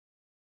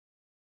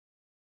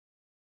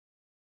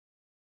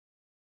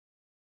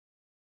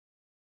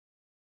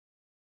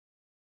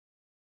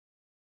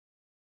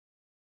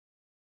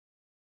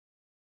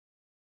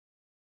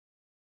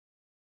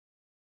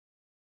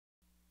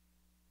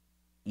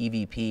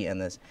EVP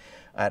and this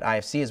at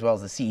IFC, as well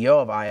as the CEO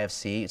of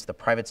IFC. It's the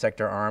private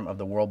sector arm of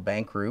the World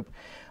Bank Group.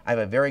 I have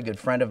a very good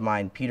friend of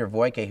mine, Peter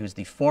Voike, who's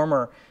the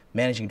former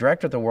managing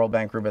director at the World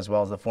Bank Group, as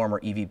well as the former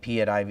EVP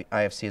at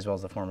IFC, as well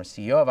as the former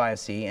CEO of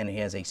IFC, and he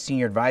has a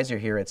senior advisor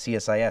here at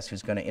CSIS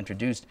who's going to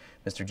introduce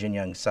Mr.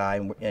 Jin-Yong Cai,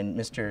 and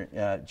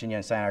Mr.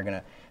 Jin-Yong Cai are going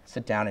to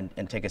sit down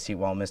and take a seat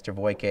while Mr.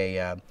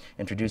 Voike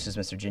introduces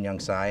Mr. Jin-Yong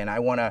Cai. And I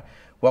want to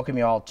welcome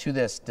you all to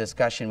this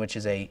discussion, which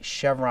is a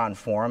Chevron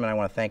forum, and I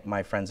want to thank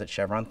my friends at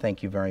Chevron.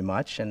 Thank you very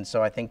much. And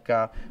so I think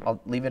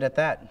I'll leave it at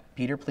that.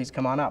 Peter, please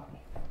come on up.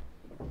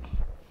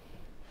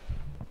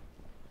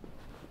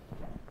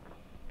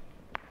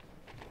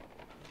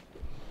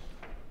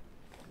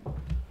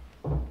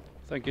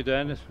 Thank you,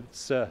 Dan.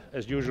 It's,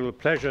 as usual, a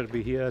pleasure to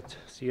be here at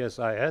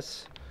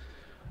CSIS.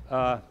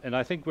 And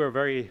I think we're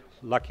very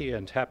lucky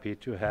and happy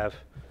to have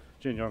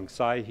Jin-Yong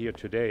Cai here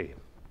today.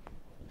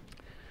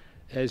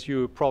 As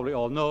you probably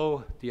all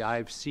know, the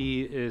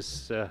IFC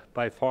is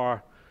by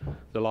far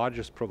the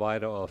largest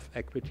provider of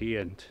equity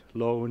and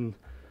loan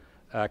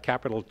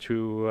capital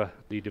to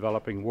the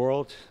developing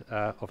world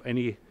of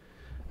any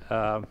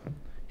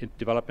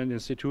development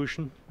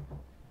institution.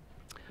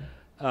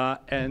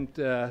 And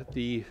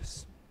the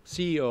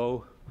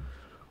CEO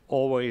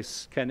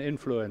always can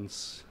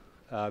influence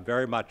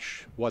very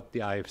much what the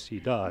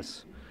IFC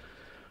does.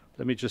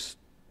 Let me just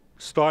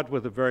start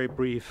with a very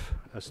brief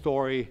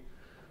story.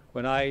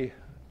 When I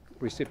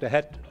received a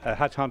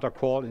headhunter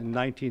call in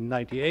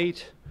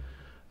 1998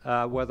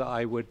 whether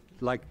I would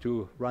like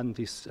to run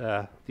this,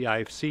 the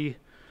IFC,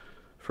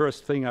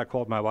 first thing I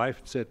called my wife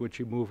and said, would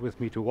you move with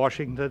me to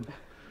Washington?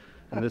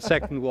 And the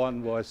second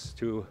one was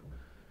to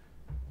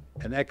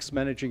an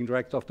ex-managing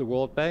director of the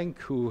World Bank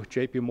who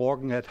JP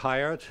Morgan had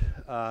hired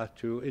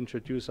to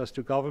introduce us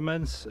to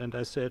governments. And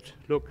I said,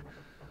 look,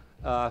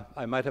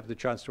 I might have the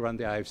chance to run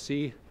the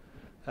IFC.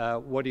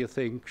 What do you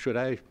think? Should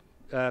I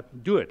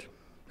do it?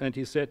 And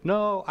he said,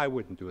 no, I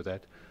wouldn't do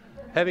that.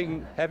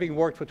 Having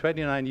worked for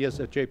 29 years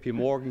at JP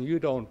Morgan, you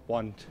don't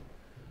want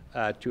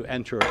to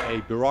enter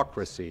a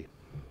bureaucracy.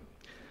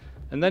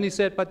 And then he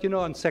said, but you know,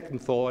 on second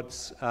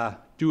thoughts,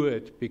 do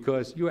it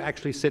because you're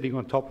actually sitting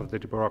on top of the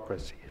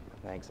bureaucracy.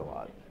 Thanks a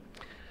lot.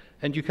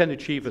 And you can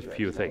achieve a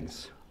few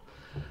things.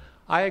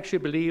 I actually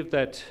believe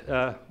that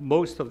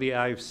most of the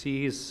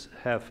IFCs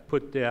have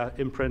put their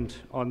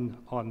imprint on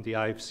the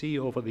IFC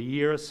over the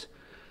years.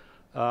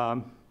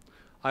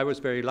 I was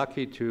very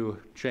lucky to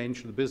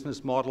change the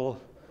business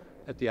model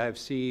at the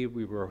IFC.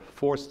 We were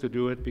forced to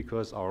do it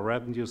because our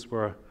revenues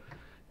were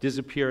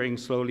disappearing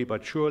slowly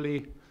but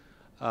surely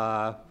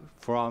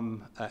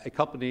from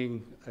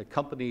accompanying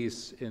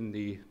companies in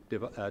the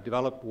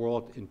developed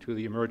world into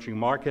the emerging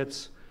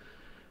markets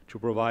to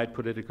provide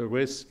political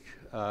risk.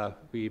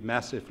 We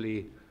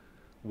massively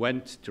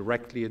went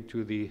directly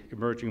into the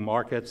emerging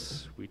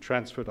markets. We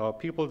transferred our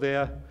people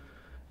there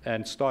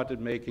and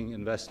started making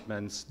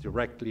investments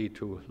directly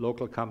to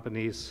local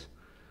companies,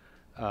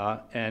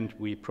 and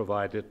we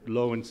provided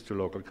loans to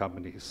local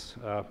companies.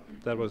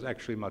 That was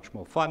actually much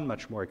more fun,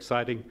 much more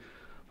exciting,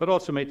 but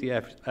also made the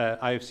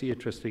IFC,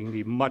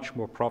 interestingly, much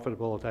more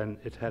profitable than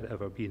it had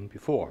ever been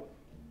before.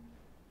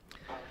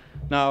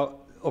 Now,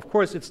 of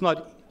course, it's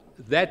not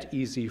that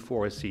easy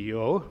for a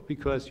CEO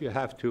because you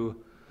have to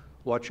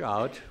watch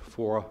out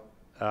for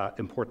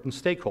important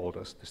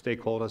stakeholders. The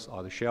stakeholders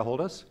are the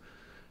shareholders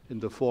in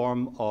the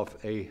form of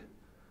a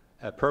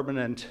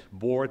permanent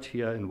board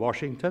here in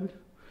Washington.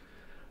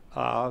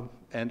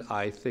 And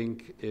I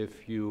think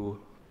if you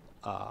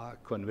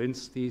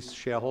convince these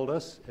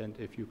shareholders and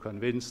if you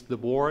convince the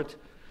board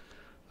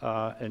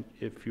and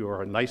if you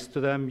are nice to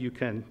them, you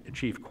can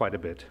achieve quite a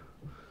bit.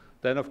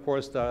 Then, of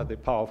course, there are the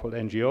powerful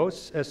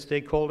NGOs as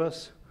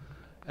stakeholders.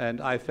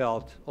 And I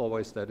felt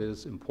always that it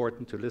is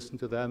important to listen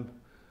to them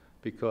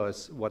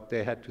because what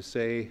they had to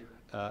say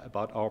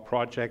about our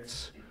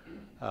projects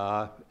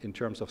in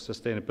terms of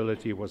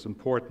sustainability was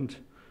important.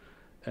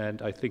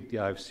 And I think the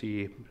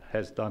IFC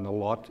has done a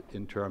lot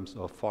in terms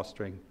of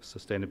fostering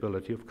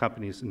sustainability of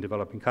companies in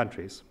developing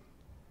countries.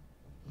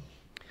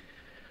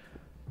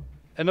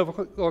 And of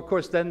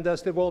course, then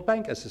there's the World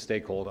Bank as a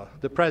stakeholder,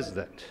 the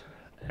president.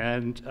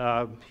 And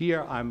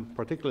here I'm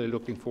particularly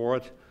looking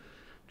forward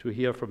to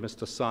hear from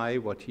Mr. Cai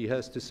what he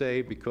has to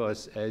say,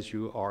 because as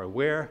you are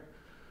aware,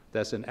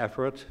 there's an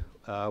effort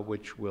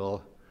which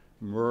will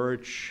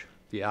merge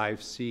the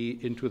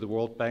IFC into the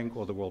World Bank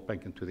or the World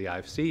Bank into the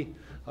IFC,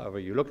 however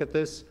you look at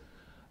this.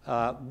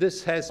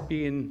 This has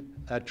been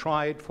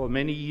tried for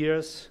many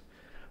years.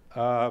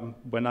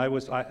 When I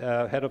was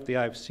head of the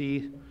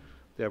IFC,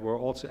 there were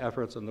also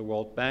efforts in the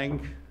World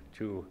Bank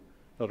to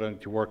not only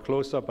to work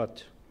closer,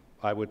 but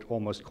I would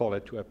almost call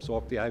it to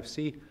absorb the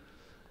IFC.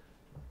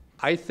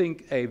 I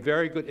think a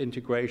very good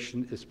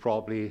integration is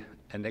probably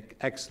an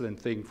excellent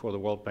thing for the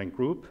World Bank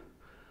Group.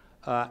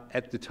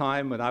 At the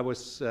time when I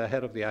was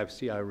head of the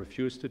IFC, I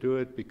refused to do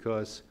it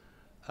because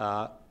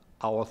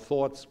our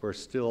thoughts were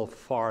still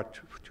far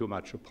too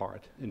much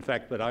apart. In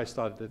fact, when I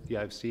started at the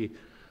IFC,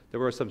 there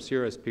were some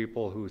serious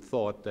people who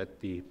thought that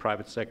the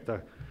private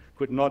sector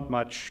could not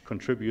much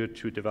contribute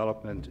to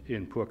development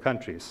in poor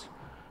countries.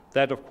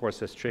 That, of course,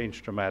 has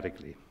changed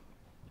dramatically.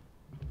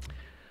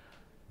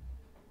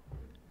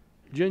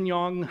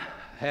 Jin-Yong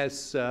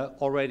has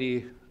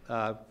already,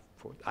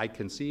 what I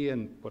can see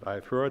and what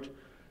I've heard,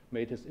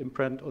 made his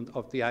imprint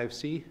of the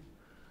IFC.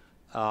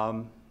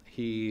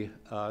 He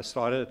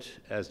started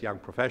as a young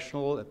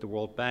professional at the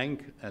World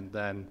Bank and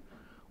then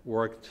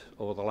worked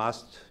over the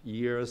last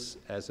years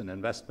as an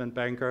investment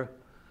banker.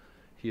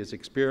 He has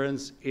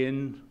experience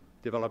in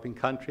developing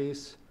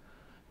countries,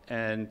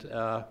 and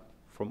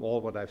from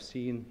all what I've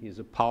seen, he's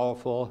a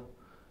powerful,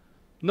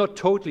 not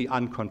totally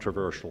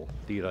uncontroversial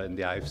leader in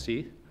the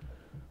IFC,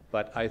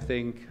 but I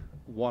think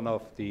one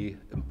of the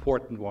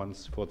important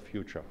ones for the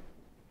future.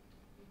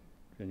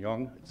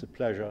 Jin-Yong, it's a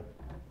pleasure.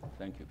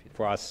 Thank you, Peter.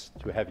 For us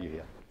to have you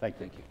here. Thank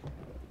you. Thank you.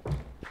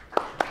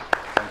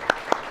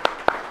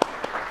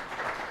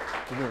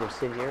 You can either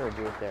sit here or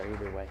do it there,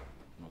 either way.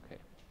 Okay.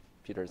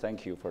 Peter,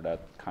 thank you for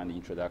that kind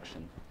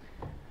introduction.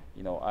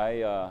 You know,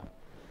 I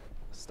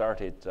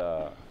started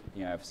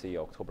in IFC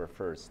October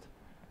 1st,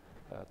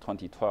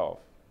 2012.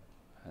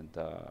 And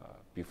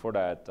before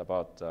that,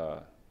 about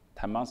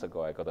 10 months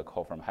ago, I got a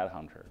call from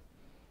Headhunter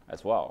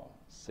as well,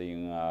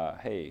 saying,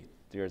 hey,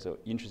 there's an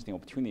interesting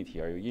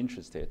opportunity. Are you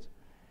interested?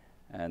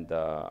 And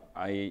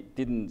I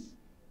didn't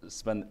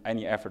spend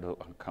any effort to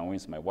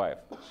convince my wife.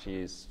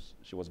 She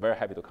was very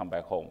happy to come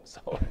back home.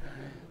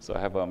 So I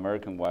have an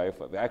American wife.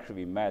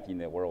 We met in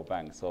the World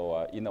Bank.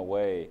 So in a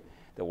way,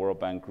 the World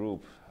Bank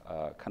group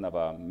kind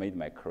of made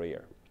my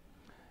career.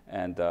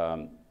 And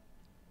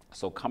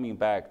so coming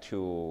back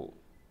to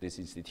this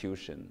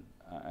institution,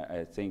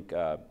 I think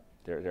there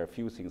are a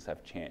few things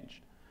have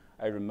changed.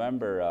 I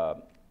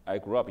remember I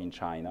grew up in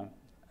China,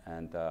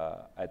 and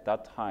at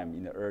that time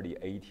in the early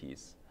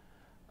 80s,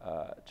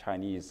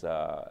 Chinese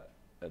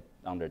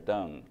under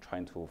Deng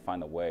trying to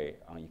find a way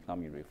on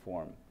economic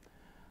reform,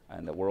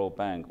 and the World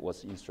Bank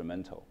was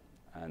instrumental.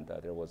 And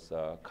there was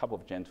a couple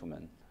of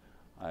gentlemen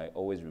I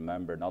always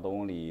remember not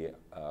only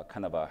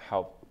kind of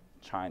help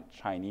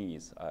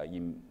Chinese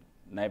in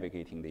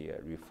navigating the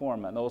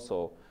reform, and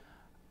also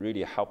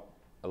really help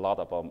a lot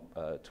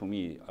about to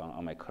me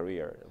on my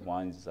career.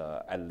 One is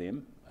Ed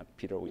Lim,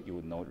 Peter, you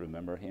would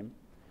remember him,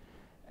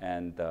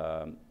 and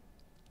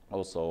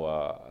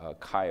also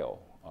Kyle.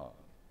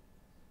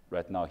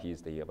 Right now,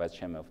 he's the vice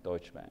chairman of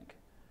Deutsche Bank.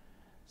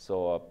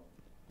 So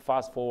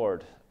fast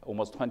forward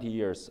almost 20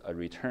 years, I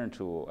returned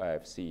to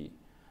IFC.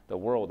 The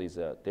world is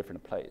a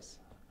different place.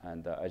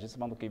 And I just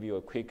want to give you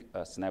a quick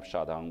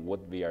snapshot on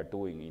what we are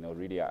doing. You know,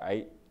 really,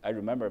 I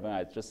remember when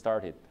I just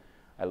started,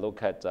 I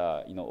look at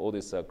all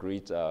these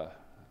great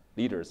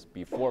leaders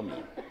before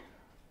me.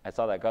 I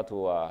thought I got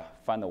to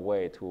find a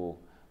way to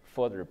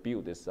further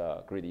build this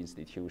great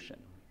institution.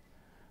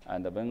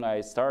 And when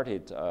I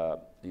started,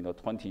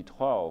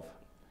 2012,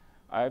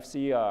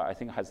 IFC, I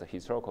think, has a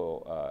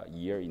historical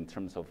year in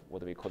terms of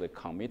what we call the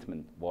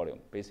commitment volume.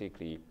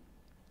 Basically,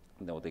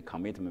 the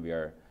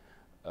commitment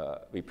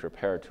we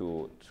prepare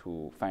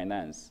to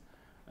finance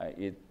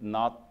is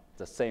not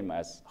the same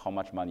as how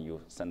much money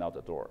you send out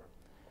the door.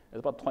 It's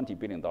about $20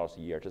 billion a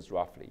year, just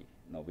roughly.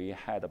 We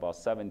had about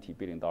 $70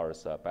 billion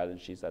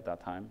balance sheets at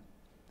that time.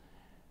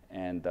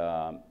 And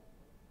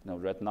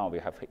right now we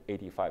have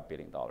 $85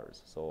 billion.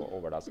 So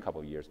over the last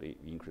couple of years, we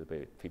increased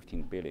by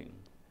 $15 billion.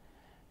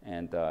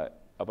 And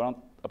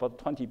about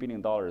 $20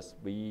 billion,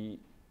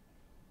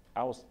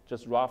 I was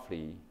just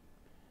roughly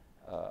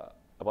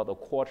about a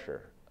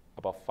quarter,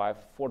 about $4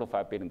 to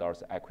 $5 billion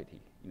equity.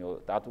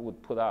 That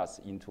would put us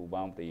into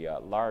one of the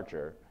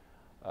larger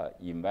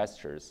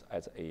investors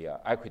as a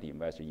equity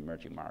investor in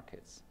emerging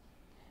markets.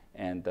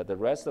 And the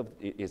rest of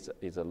it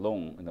is a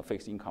loan,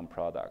 fixed income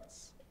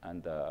products.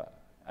 And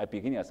at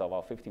beginning, I thought,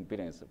 well, $15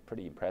 billion is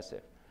pretty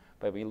impressive.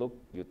 But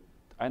you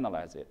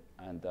analyze it,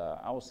 and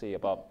I would say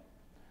about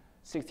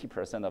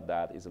 60% of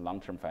that is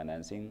long-term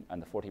financing,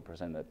 and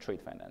 40%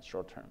 trade finance,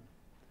 short-term.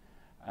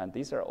 And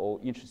these are all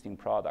interesting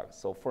products.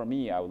 So for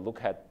me, I would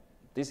look at,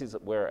 this is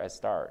where I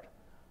start.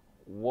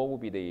 What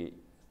would be the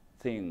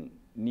thing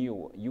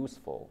new,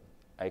 useful,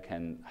 I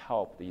can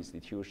help the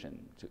institution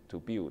to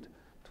build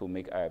to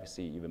make IFC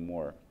even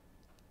more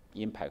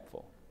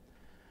impactful?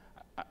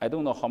 I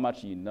don't know how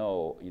much you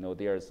know,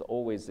 there's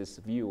always this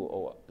view,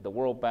 oh, the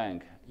World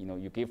Bank,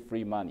 you give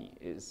free money.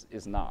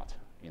 It's not,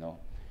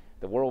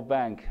 The World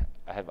Bank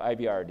have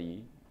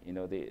IBRD,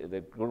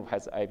 the group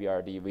has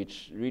IBRD,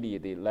 which really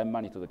they lend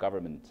money to the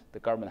government. The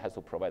government has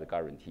to provide a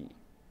guarantee.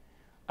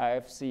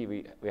 IFC,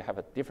 we have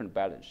a different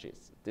balance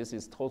sheets. This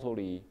is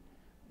totally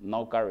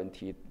not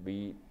guaranteed.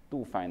 We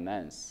do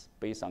finance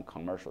based on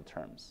commercial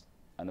terms.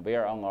 And we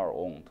are on our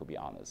own, to be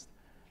honest.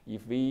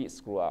 If we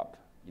screw up,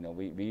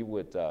 we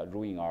would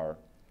ruin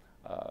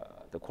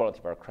the quality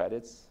of our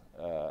credits.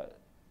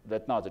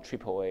 Right now, the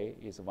AAA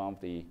is one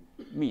of the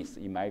myths,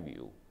 in my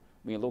view.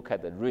 We look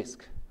at the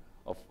risk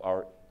of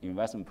our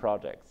investment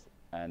projects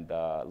and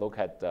look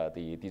at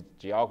the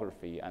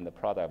geography and the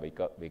product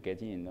we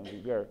get in.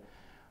 We are,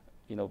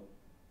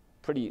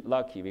 pretty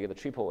lucky. We get a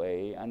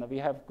AAA, and we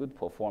have good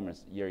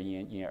performance year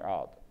in, year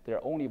out. There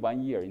are only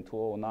 1 year in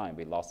 2009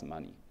 we lost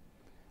money.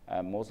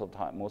 Most of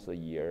the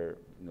year,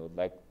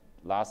 like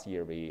last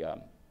year we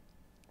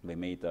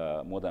made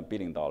more than $1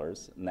 billion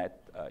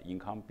net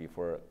income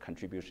before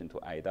contribution to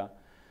IDA.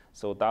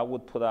 So that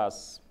would put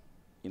us,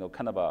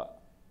 kind of a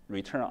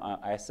return on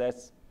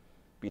assets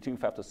between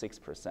 5 to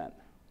 6%.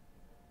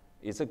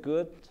 Is it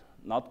good?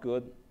 Not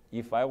good.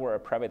 If I were a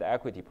private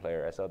equity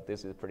player, I thought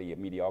this is pretty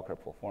mediocre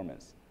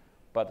performance.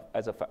 But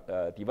as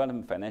a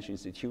development financial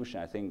institution,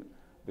 I think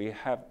we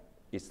have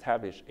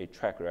established a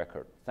track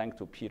record, thanks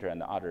to Peter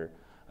and other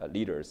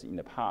leaders in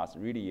the past,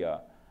 really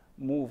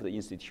moved the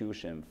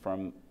institution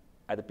from,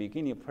 at the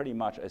beginning, pretty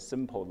much a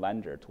simple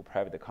lender to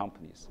private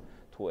companies,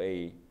 to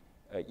a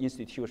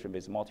institution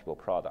with multiple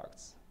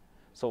products.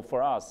 So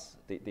for us,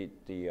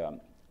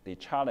 the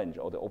challenge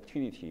or the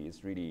opportunity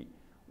is really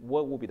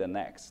what will be the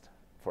next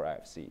for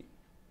IFC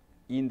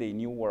in the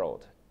new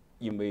world,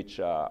 in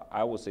which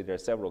I would say there are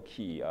several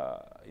key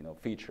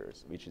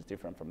features which is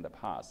different from the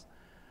past.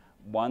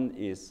 One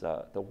is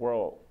the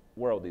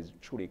world is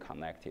truly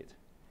connected.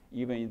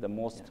 Even in the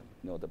most,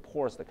 the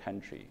poorest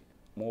country,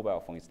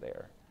 mobile phone is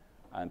there,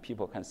 and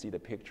people can see the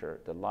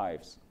picture, the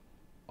lives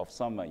of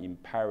someone in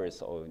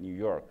Paris or New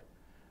York.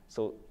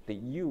 So the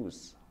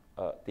youth,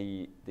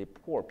 the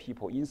poor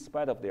people, in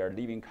spite of their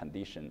living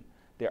condition,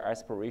 their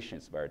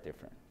aspirations are very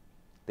different.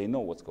 They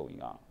know what's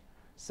going on.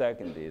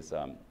 Second is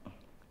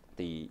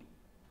the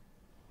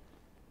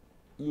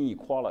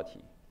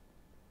inequality,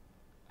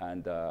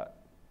 and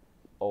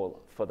or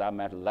for that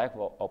matter, lack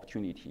of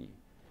opportunity.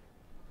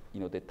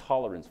 The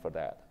tolerance for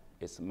that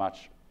is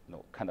much,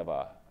 kind of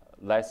a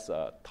less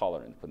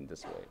tolerant, put it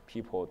this way.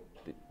 People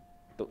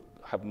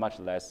have much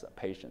less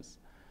patience.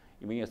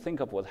 When you think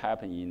of what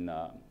happened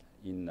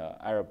in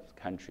Arab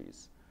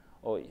countries,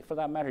 or for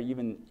that matter,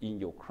 even in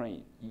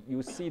Ukraine,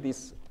 you see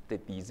the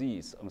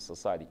disease of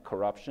society: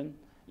 corruption,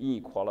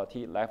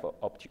 inequality, lack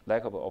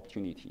of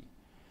opportunity.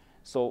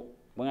 So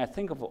when I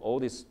think of all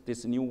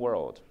this new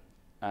world,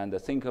 and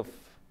think of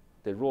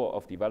the role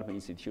of development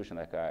institution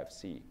like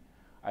IFC,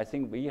 I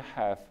think we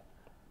have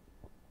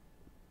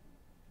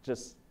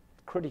just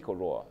critical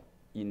role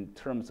in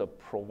terms of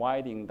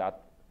providing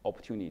that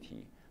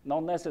opportunity,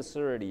 not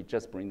necessarily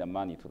just bring the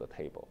money to the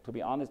table. To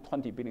be honest,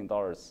 $20 billion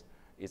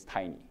is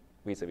tiny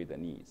vis-a-vis the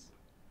needs.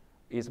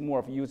 It's more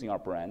of using our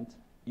brand,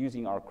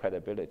 using our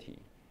credibility,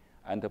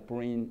 and to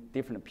bring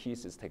different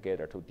pieces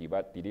together to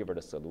deliver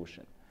the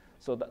solution.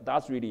 So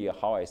that's really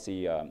how I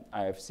see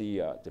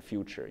IFC, the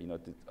future,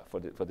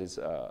 for this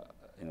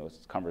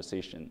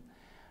conversation.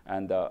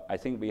 And I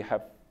think we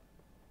have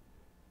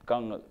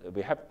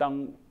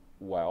done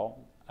well,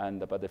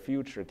 but the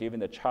future, given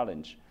the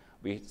challenge,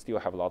 we still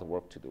have a lot of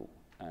work to do.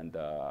 And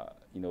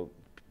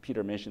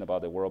Peter mentioned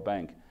about the World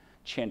Bank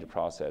change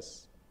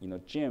process.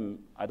 Jim,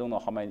 I don't know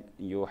how many of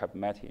you have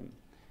met him.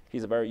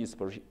 He's a very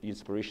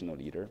inspirational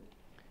leader.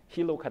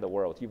 He looked at the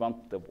world. He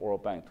wants the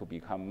World Bank to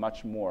become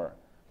much more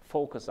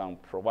focused on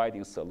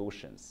providing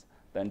solutions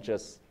than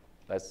just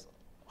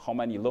how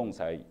many loans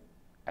I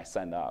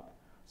signed up.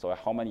 So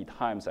how many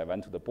times I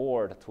went to the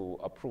board to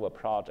approve a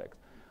project,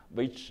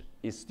 which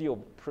is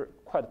still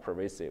quite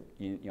pervasive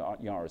in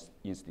our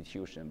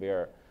institution. We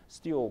are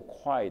still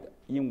quite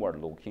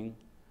inward-looking,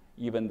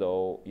 even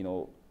though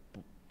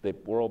the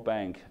World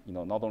Bank,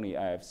 not only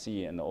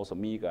IFC and also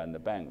MIGA and the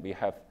bank, we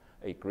have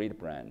a great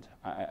brand.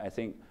 I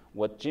think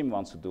what Jim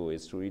wants to do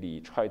is to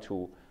really try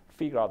to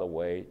figure out a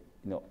way,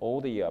 all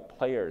the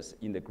players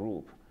in the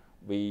group,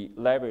 we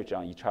leverage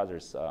on each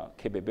other's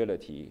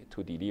capability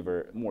to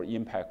deliver more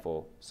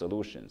impactful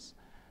solutions.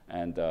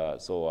 And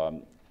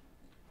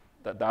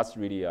that's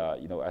really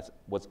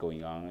what's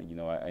going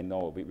on. I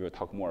know we will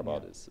talk more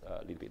about this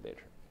a little bit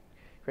later.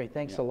 Great,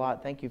 thanks a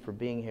lot. Thank you for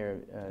being here,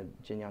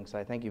 Jin-Yong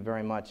Cai. Thank you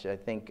very much. I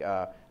think,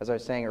 as I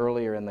was saying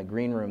earlier in the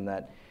green room,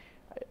 that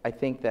I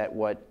think that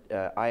what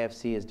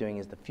IFC is doing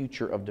is the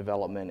future of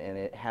development, and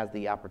it has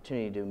the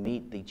opportunity to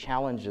meet the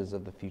challenges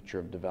of the future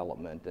of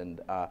development.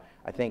 And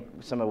I think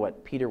some of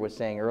what Peter was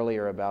saying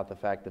earlier about the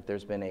fact that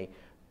there's been a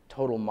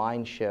total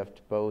mind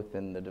shift both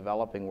in the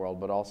developing world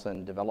but also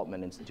in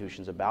development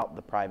institutions about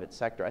the private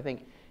sector, I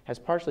think has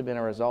partially been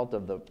a result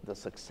of the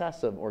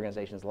success of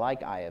organizations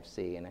like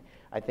IFC. And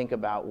I think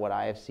about what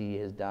IFC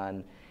has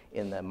done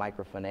in the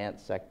microfinance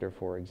sector,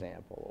 for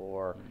example,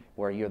 or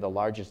where you're the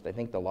largest, I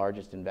think the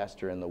largest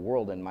investor in the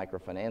world in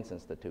microfinance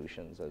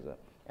institutions.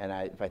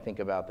 If I think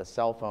about the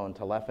cell phone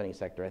telephony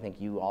sector, I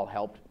think you all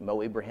helped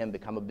Mo Ibrahim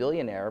become a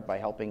billionaire by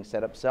helping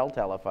set up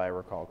Celltel, if I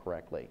recall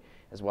correctly,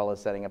 as well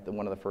as setting up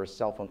one of the first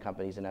cell phone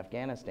companies in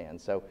Afghanistan.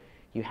 So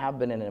you have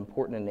been an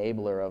important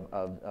enabler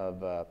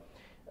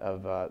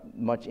of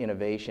much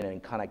innovation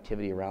and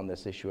connectivity around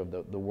this issue of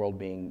the world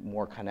being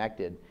more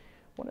connected.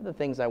 One of the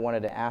things I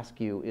wanted to ask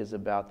you is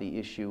about the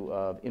issue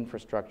of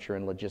infrastructure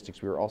and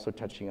logistics. We were also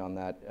touching on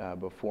that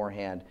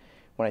beforehand.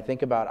 When I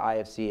think about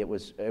IFC, it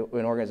was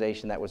an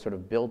organization that was sort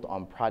of built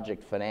on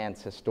project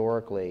finance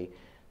historically.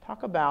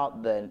 Talk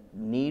about the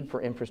need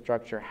for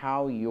infrastructure,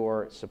 how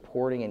you're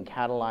supporting and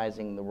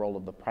catalyzing the role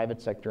of the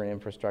private sector in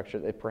infrastructure.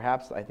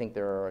 Perhaps I think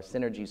there are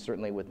synergies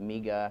certainly with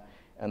MIGA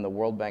and the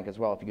World Bank as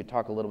well. If you could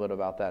talk a little bit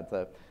about that,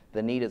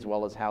 the need as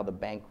well as how the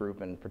bank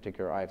group, and in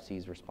particular IFC,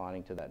 is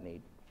responding to that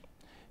need.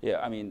 Yeah,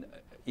 I mean,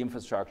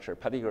 infrastructure,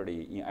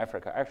 particularly in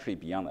Africa, actually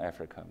beyond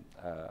Africa,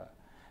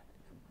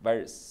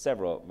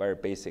 several very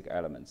basic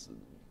elements.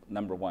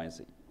 Number one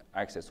is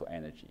access to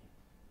energy.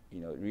 You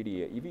know,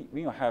 really,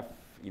 when you have,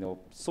 you know,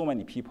 so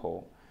many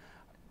people,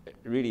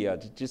 really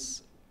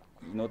just,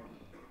 you know,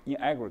 in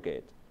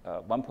aggregate,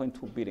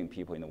 1.2 billion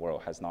people in the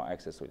world has now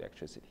access to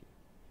electricity.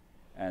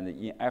 And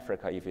in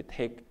Africa, if you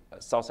take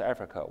South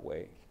Africa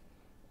away,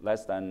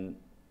 less than,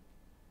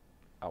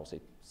 I would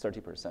say,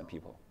 30%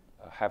 people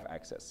have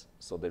access.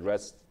 So the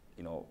rest,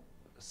 you know,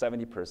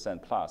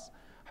 70% plus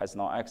has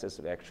no access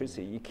to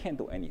electricity. You can't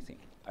do anything.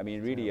 I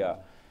mean, really,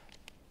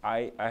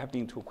 I have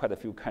been to quite a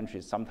few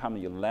countries.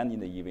 Sometimes you land in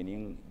the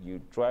evening,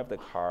 you drive the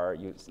car,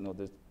 you know,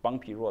 the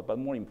bumpy road, but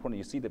more importantly,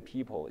 you see the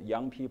people,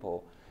 young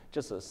people,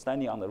 just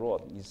standing on the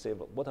road. You say,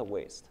 what a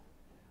waste.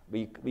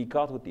 We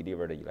got to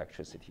deliver the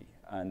electricity,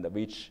 and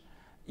which,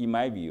 in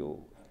my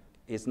view,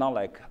 is not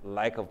like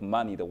lack of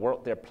money. The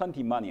world, there are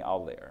plenty of money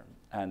out there,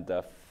 and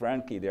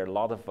frankly, there are a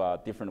lot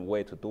of different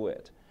ways to do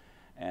it,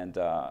 and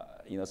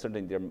you know,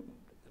 certainly there are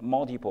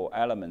multiple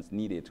elements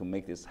needed to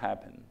make this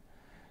happen.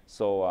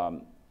 So,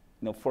 you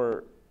know,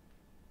 for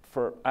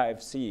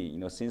IFC, you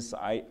know, since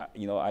I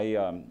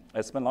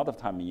spent a lot of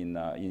time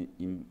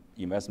in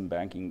investment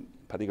banking.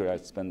 Particularly, I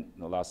spent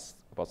the last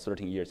about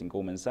 13 years in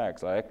Goldman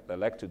Sachs. I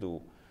like to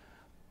do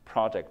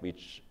projects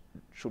which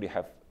truly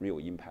have real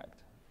impact.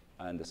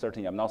 And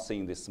certainly, I'm not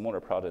saying this smaller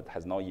project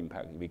has no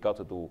impact. We got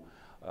to do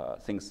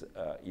things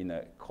in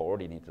a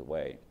coordinated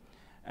way.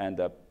 And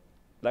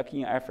like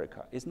in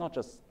Africa, it's not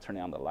just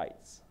turning on the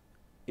lights.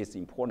 It's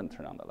important to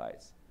turn on the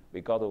lights.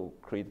 We got to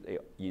create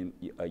an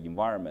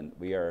environment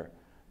where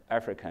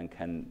Africans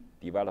can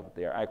develop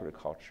their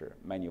agriculture,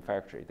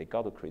 manufacturing. They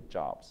got to create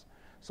jobs.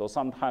 So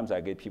sometimes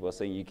I get people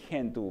saying you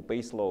can't do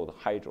baseload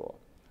hydro,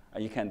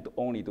 and you can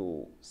only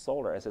do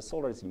solar. I said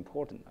solar is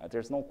important.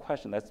 There's no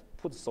question. Let's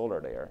put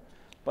solar there,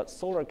 but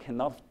solar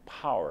cannot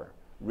power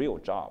real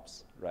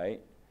jobs,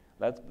 right?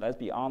 Let's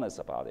be honest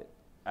about it.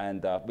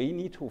 And we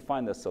need to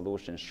find a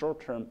solution: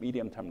 short-term,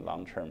 medium-term,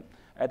 long-term.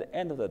 At the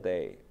end of the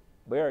day,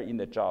 we are in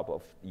the job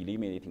of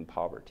eliminating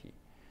poverty.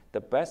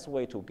 The best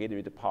way to get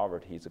rid of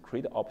poverty is to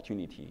create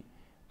opportunity,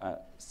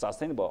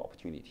 sustainable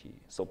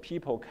opportunity, so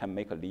people can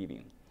make a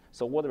living.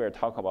 So what we're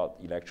talking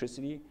about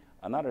electricity,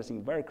 another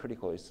thing very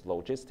critical is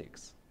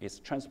logistics, is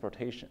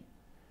transportation.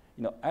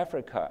 You know,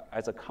 Africa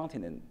as a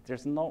continent,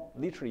 there's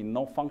literally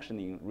no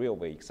functioning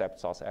railway except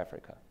South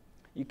Africa.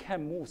 You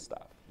can't move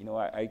stuff. You know,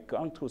 I've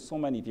gone to so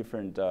many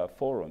different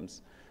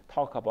forums,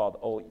 talk about,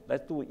 oh,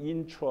 let's do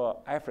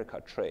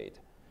intra-Africa trade.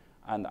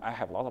 And I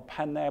have a lot of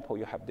pineapple,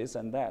 you have this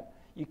and that.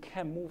 You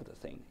can't move the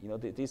thing. You know,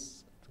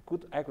 this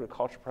good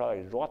agriculture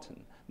product is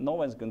rotten. No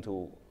one's going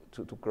to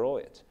grow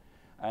it.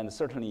 And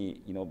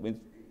certainly, you know, with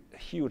a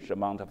huge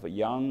amount of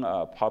young,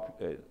 lot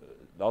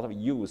of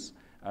youth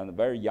and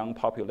very young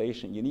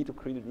population, you need to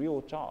create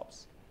real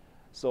jobs.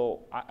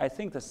 So I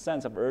think the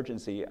sense of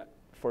urgency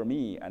for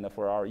me and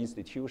for our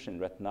institution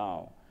right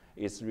now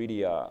is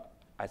really,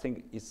 I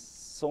think it's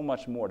so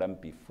much more than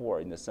before,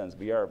 in the sense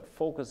we are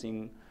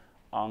focusing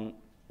on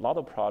a lot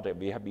of projects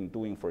we have been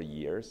doing for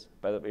years,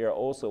 but we are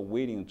also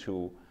willing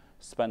to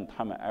spend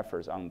time and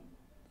efforts on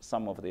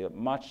some of the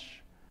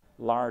much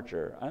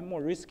larger and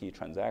more risky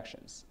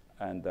transactions,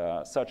 and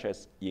such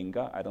as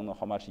INGA. I don't know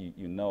how much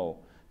you know.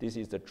 This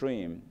is the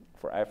dream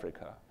for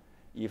Africa.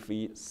 If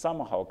we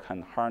somehow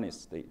can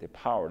harness the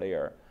power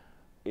there,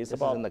 This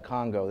is in the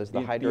Congo. This is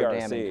the hydro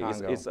dam in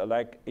Congo.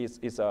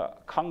 It's a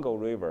Congo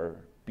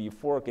River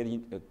before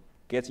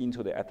gets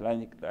into the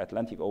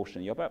Atlantic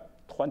Ocean. You're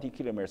about 20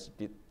 kilometers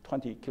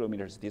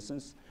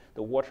distance.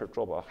 The water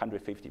drop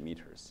 150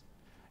 meters.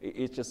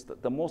 It's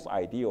just the most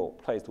ideal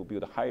place to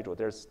build a hydro.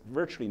 There's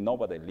virtually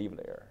nobody live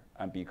there.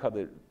 And because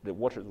the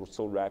water was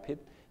so rapid,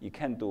 you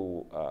can't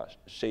do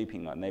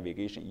shaping or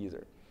navigation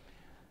either.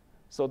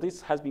 So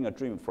this has been a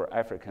dream for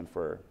African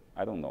for,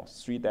 I don't know,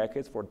 3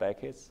 decades, 4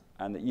 decades.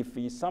 And if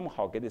we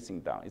somehow get this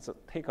thing done, it's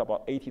take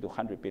about $80 to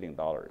 $100 billion,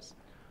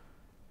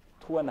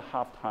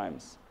 2.5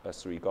 times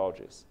 3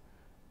 gauges.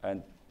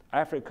 And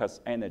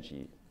Africa's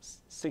energy,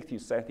 60,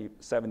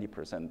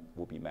 70%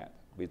 will be met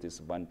with this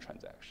one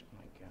transaction.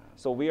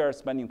 So we are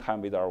spending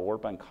time with our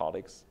World Bank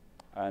colleagues,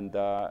 and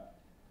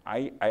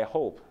I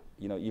hope,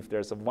 you know, if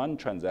there's one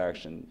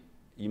transaction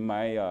in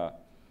my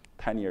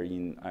tenure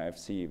in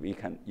IFC,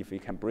 if we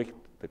can break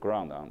the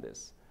ground on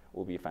this, it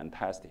will be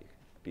fantastic,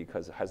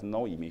 because it has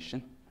no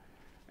emission,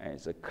 and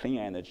it's a clean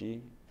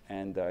energy,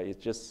 and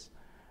it's just,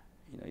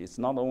 you know, it's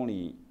not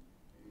only,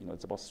 you know,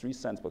 it's about 3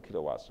 cents per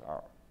kilowatt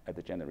hour at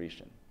the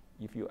generation.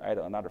 If you add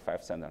another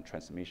 5 cents on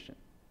transmission,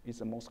 it's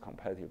the most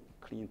competitive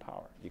clean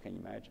power you can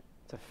imagine.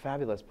 It's a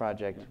fabulous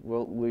project. Yeah.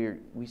 Well,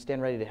 we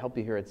stand ready to help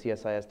you here at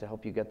CSIS to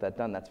help you get that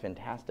done. That's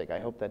fantastic. I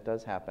hope that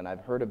does happen.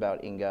 I've heard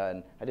about INGA,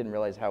 and I didn't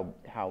realize how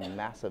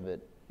massive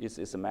it is.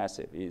 It's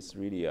massive. It's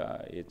really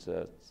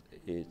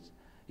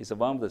it's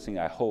one of the things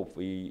I hope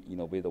we, you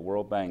know, with the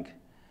World Bank,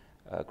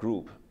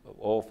 group,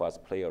 all of us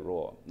play a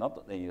role.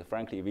 Not,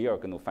 frankly, we are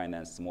going to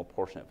finance a small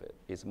portion of it.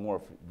 It's more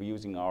of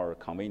using our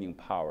convening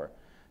power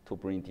to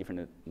bring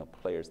different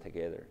players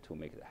together to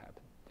make it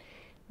happen.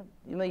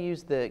 You may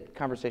use the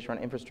conversation on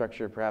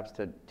infrastructure perhaps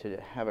to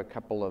have a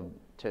couple of,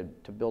 to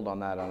build on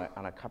that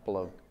on a couple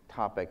of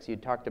topics. You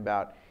talked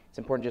about it's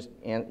important just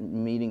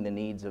meeting the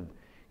needs of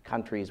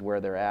countries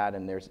where they're at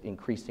and there's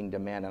increasing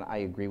demand, and I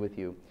agree with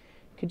you.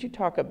 Could you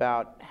talk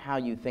about how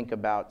you think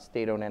about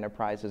state-owned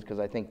enterprises? Because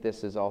I think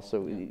this is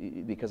also,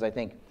 because I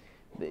think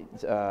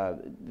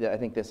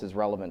this is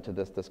relevant to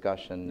this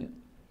discussion.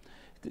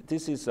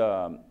 This is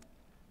an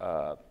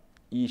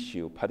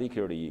issue,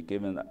 particularly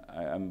given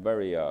I'm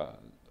very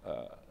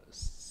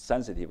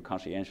sensitive,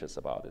 conscientious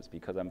about this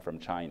because I'm from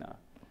China.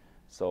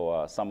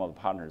 So some of the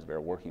partners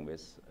we're working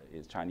with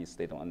is Chinese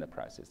state-owned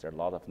enterprises. There's a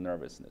lot of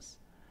nervousness.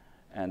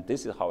 And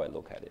this is how I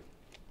look at it.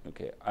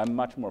 Okay, I'm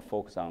much more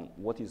focused on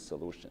what is the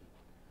solution.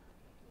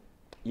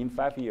 In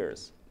 5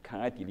 years, can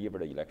I deliver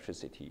the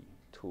electricity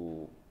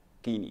to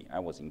Guinea? I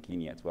was in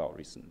Guinea as well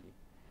recently.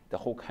 The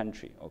whole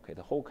country, okay,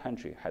 the whole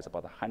country has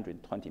about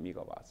 120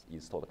 megawatts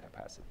installed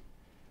capacity.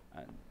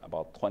 And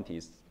about 20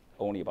 is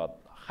only about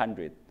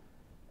 100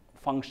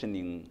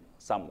 functioning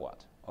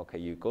somewhat. Okay,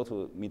 you go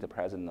to meet the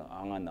president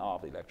on and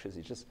off the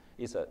electricity, just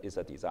it's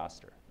a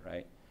disaster,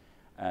 right?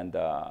 And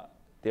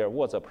there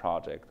was a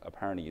project,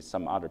 apparently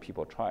some other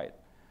people tried.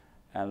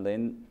 And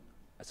then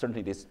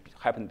certainly this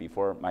happened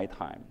before my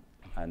time.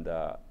 And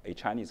a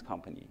Chinese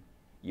company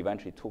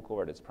eventually took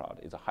over this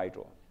project. It's a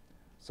hydro.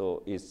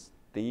 So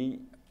they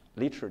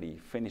literally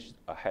finished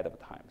ahead of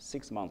time,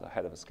 6 months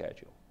ahead of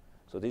schedule.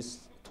 So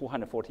this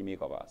 240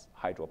 megawatts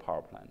hydro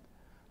power plant,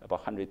 about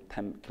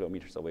 110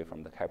 kilometers away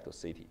from the capital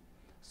city.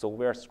 So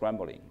we're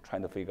scrambling,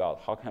 trying to figure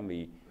out how can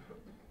we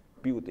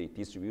build a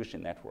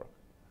distribution network.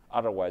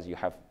 Otherwise, you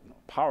have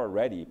power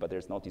ready, but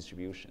there's no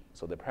distribution.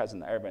 So the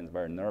president, everyone is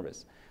very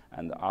nervous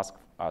and ask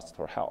us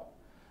for help.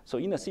 So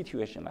in a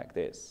situation like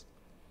this,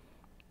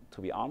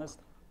 to be honest,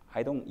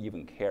 I don't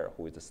even care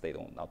who is the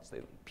state-owned, not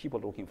state-owned.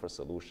 People looking for a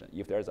solution.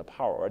 If there's a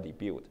power already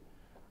built,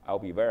 I'll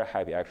be very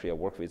happy. Actually, I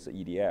work with the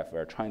EDF.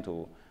 We're trying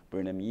to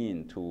bring them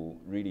in to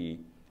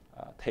really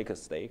take a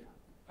stake.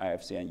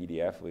 IFC and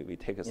EDF, we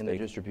take a stake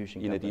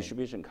in the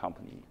distribution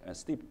company and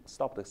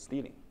stop the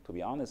stealing. To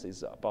be honest,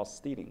 it's about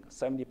stealing.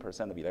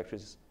 70% of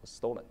electricity was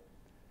stolen.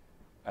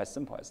 As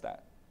simple as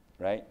that,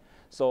 right?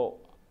 So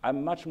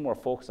I'm much more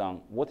focused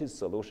on what is the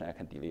solution I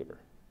can deliver.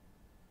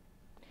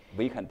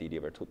 We can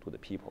deliver to the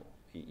people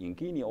in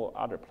Guinea or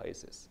other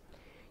places.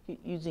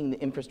 Using the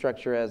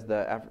infrastructure as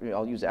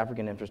I'll use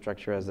African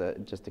infrastructure as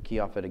just to key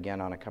off it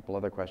again on a couple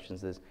other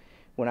questions is,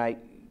 when I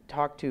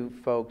talk to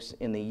folks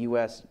in the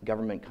US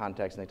government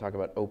context and they talk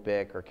about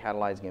OPIC or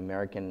catalyzing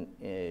American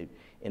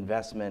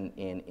investment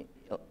in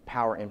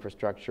power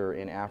infrastructure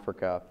in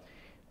Africa,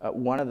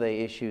 one of the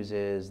issues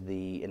is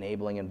the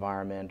enabling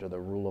environment or the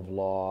rule of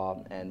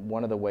law, and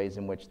one of the ways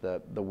in which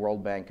the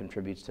World Bank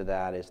contributes to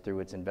that is through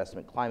its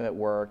investment climate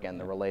work and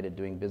the related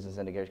doing business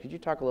indicators. Could you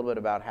talk a little bit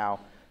about how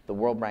the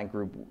World Bank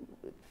Group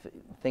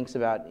thinks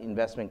about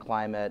investment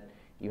climate?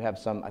 You have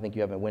some, I think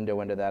you have a window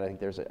into that. I think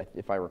there's,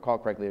 if I recall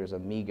correctly, there's a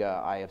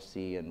MEGA,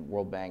 IFC, and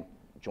World Bank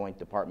joint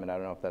department. I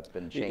don't know if that's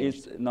been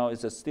changed. No,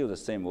 it's still the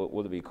same,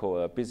 what we call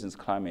a business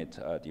climate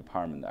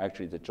department.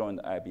 Actually, the joint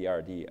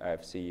IBRD,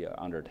 IFC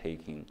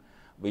undertaking,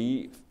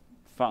 we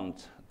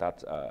found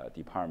that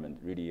department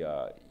really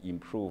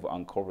improve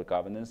on corporate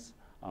governance,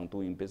 on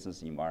doing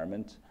business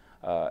environment.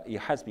 It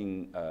has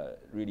been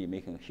really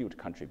making a huge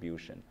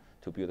contribution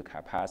to build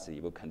capacity.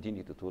 We'll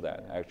continue to do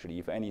that. Yeah. Actually,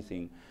 if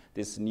anything,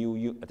 this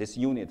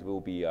unit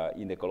will be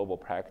in the global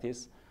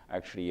practice.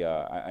 Actually,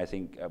 I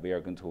think we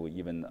are going to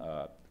even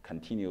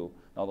continue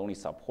not only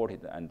support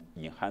it and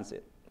enhance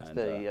it.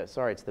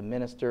 It's the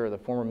minister, the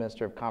former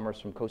minister of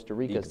commerce from Costa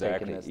Rica.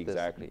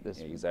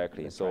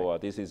 Exactly. So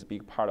this is a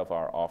big part of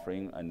our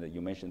offering. And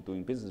you mentioned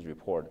doing business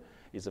report.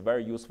 It's a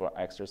very useful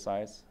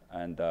exercise,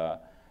 and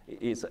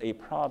it's a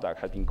product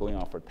has been going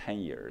on for 10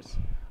 years.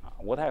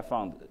 What I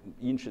found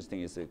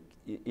interesting is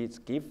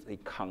it gives a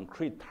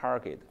concrete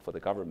target for the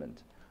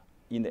government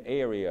in the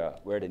area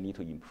where they need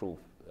to improve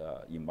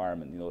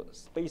environment. You know,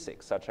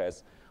 basics such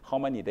as how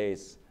many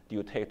days do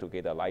you take to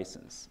get a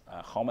license?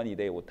 How many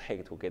days would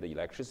take to get the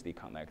electricity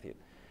connected?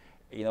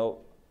 You know,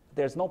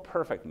 there's no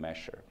perfect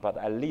measure, but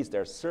at least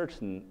there's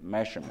certain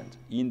measurement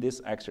in this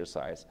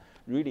exercise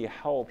really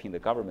helping the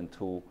government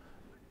to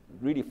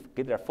really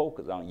get their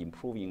focus on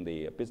improving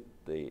the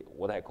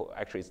what I call,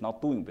 actually it's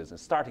not doing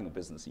business, starting a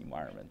business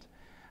environment.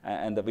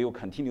 And we will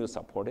continue to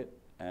support it.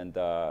 And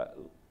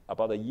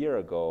about a year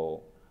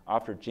ago,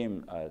 after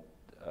Jim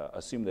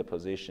assumed the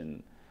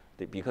position,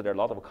 because there are a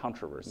lot of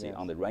controversy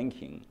on the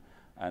ranking,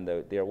 and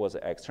there was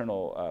an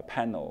external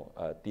panel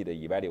did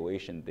an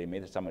evaluation, they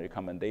made some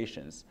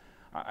recommendations.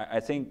 I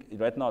think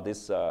right now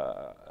this work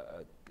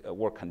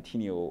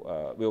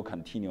will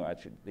continue.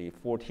 Actually, the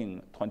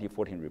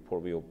 2014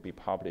 report will be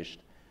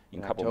published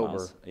in a couple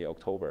months, in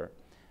October.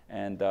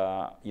 And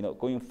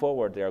going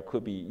forward, there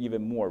could be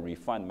even more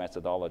refined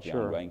methodology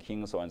Sure. on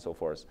ranking, so on and so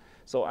forth.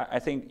 So I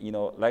think,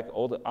 like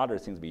all the other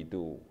things we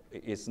do,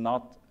 it's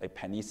not a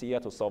panacea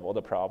to solve all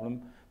the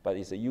problem, but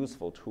it's a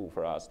useful tool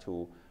for us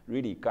to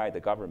really guide the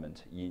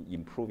government in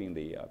improving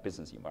the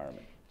business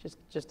environment.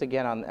 Just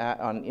again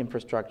on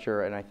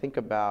infrastructure, and I think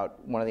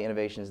about one of the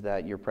innovations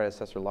that your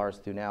predecessor Lars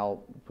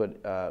Thunell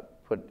put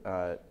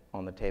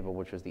on the table,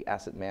 which was the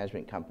asset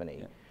management company.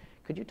 Yeah.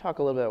 Could you talk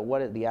a little bit about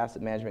what the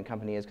asset management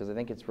company is? Because I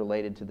think it's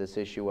related to this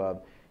issue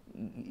of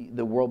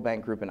the World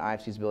Bank Group and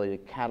IFC's ability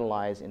to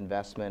catalyze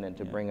investment and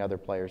to bring other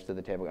players to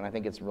the table. And I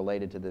think it's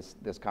related to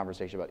this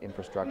conversation about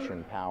infrastructure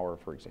and power,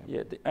 for example.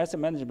 Yeah, the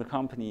asset management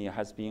company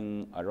has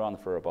been around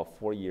for about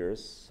 4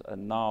 years.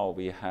 Now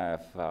we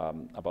have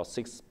about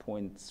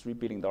 $6.3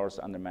 billion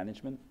under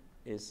management.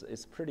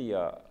 It's pretty.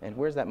 And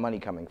where's that money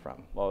coming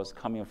from? Well, it's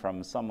coming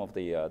from some of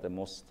the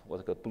most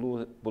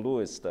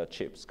bluest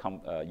chips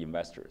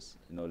investors.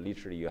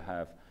 Literally you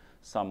have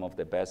some of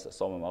the best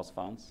sovereign wealth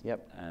funds.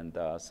 Yep. And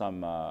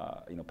some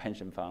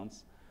pension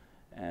funds,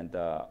 and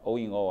all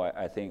in all,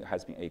 I think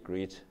has been a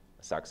great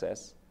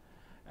success.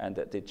 And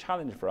the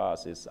challenge for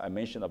us is, I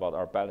mentioned about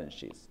our balance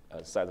sheets,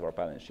 size of our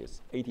balance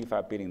sheets,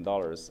 $85 billion.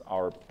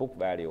 Our book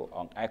value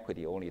on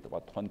equity only at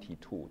about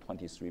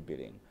 23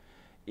 billion.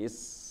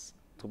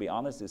 To be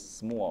honest, it's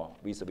small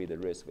vis-a-vis the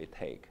risk we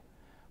take.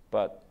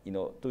 But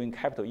doing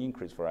capital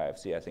increase for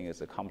IFC, I think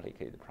is a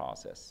complicated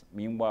process.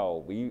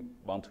 Meanwhile, we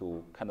want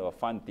to kind of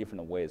find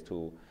different ways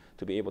to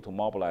be able to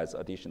mobilize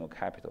additional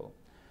capital.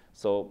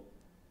 So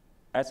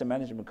as a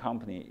management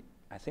company,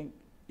 I think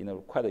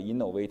quite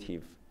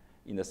innovative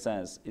in the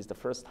sense it's the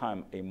first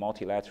time a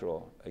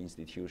multilateral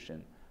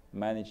institution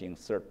managing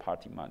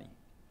third-party money.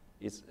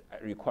 It's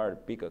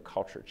required bigger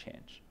culture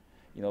change.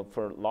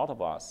 For a lot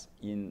of us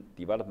in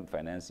development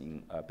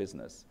financing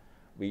business,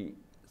 we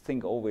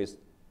think always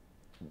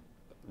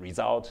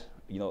result,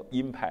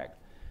 impact.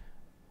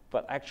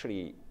 But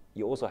actually,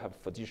 you also have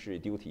fiduciary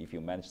duty if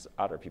you manage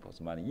other people's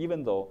money.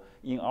 Even though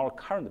in our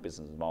current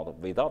business model,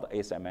 without the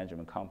asset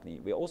management company,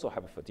 we also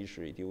have a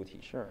fiduciary duty.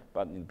 Sure.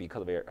 But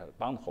because we are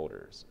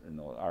bondholders,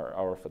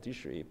 our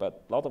fiduciary.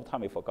 But a lot of time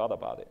we forgot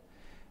about it.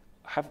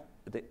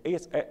 The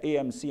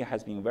AMC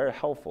has been very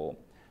helpful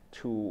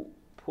to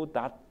put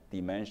that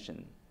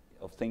dimension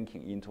of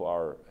thinking into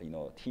our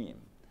team.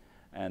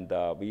 And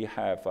we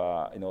have,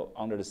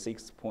 under the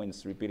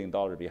 $6.3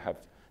 billion, we have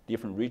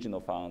different regional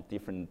funds,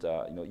 different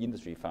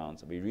industry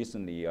funds. We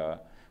recently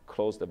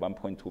closed the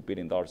 $1.2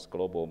 billion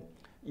global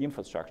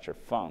infrastructure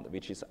fund,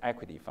 which is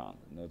equity fund.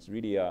 It's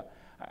really,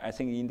 I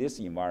think in this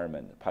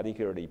environment,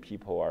 particularly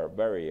people are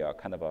very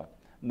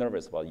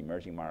nervous about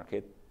emerging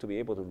market, to be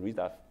able to raise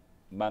that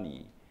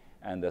money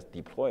and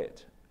deploy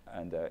it.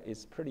 And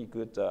it's pretty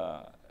good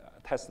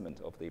testament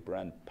of the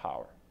brand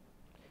power.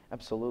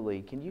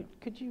 Absolutely.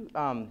 Could you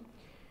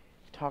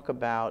talk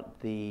about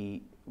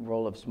the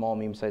role of small,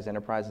 medium-sized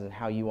enterprises and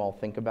how you all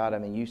think about it? I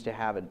mean, you used to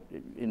have it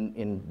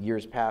in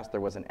years past.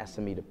 There was an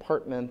SME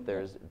department.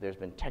 There's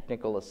been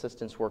technical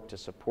assistance work to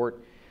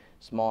support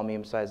small,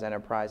 medium-sized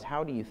enterprise.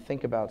 How do you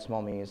think about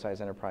small,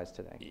 medium-sized enterprise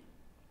today?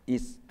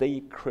 It's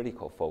the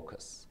critical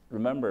focus.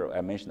 Remember,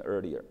 I mentioned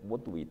earlier,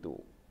 what do?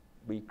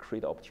 We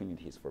create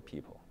opportunities for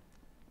people,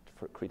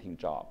 for creating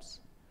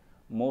jobs.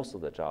 Most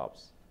of the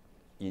jobs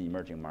in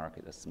emerging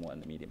markets are small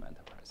and medium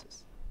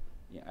enterprises,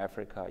 in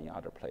Africa, in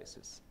other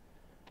places.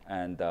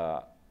 And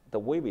the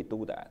way we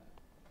do that,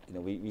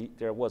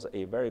 there was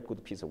a very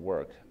good piece of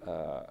work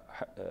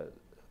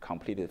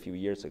completed a few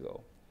years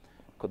ago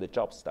called the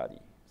job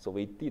study. So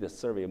we did a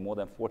survey of more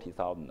than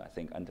 40,000, I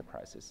think,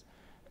 enterprises.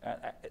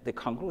 The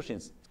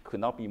conclusions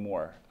could not be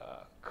more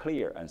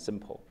clear and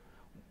simple.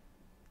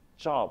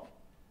 Job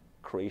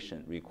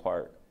creation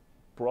required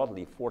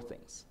broadly 4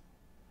 things: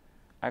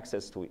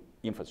 access to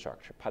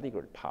infrastructure,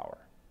 particularly power,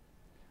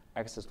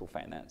 access to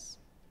finance,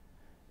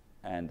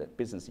 and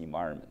business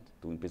environment,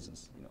 doing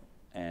business,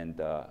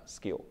 and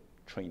skill,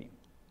 training.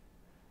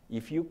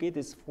 If you get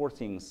these 4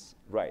 things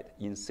right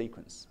in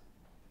sequence,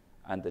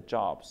 and the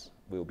jobs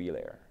will be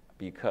there.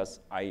 Because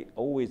I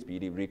always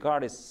believe,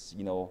 regardless,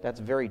 That's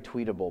very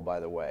tweetable, by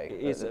the way.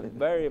 It's a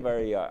very,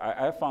 very,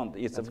 I found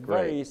it's That's a great.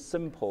 very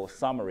simple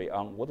summary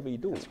on what we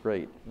do. That's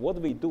great.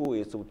 What we do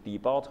is to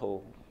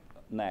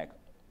debottleneck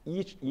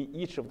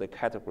each of the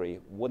category,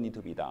 what need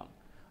to be done.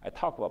 I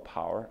talk about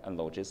power and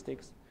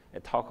logistics. I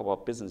talk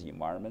about business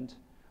environment.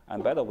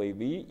 And by the way,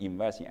 we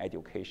invest in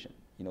education.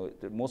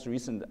 The most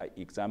recent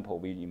example,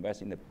 we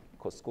invest in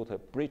the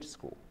Bridge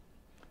School.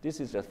 This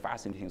is a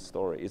fascinating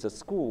story. It's a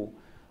school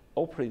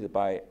operated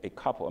by a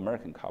couple,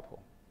 American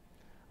couple.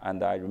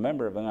 And I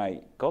remember when I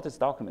got this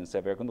document,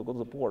 said we're going to go to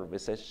the board, we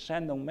said,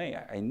 Shandong May,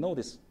 I know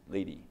this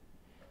lady.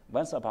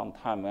 Once upon a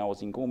time, when I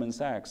was in Goldman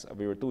Sachs,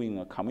 we were doing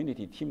a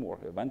community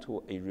teamwork. We went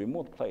to a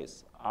remote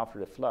place after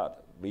the flood.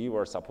 We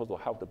were supposed to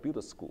help to build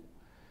a school.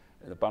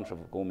 A bunch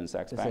of Goldman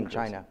Sachs bankers. In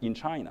China? In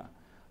China.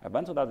 I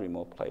went to that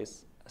remote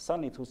place.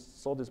 Suddenly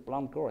saw this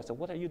blonde girl. I said,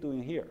 what are you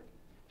doing here?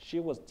 She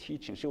was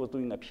teaching. She was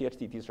doing a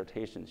PhD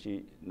dissertation.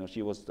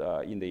 She was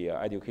in the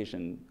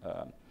education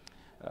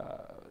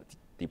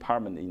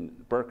department in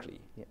Berkeley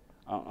Yeah.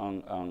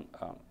 on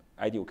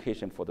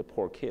education for the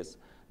poor kids.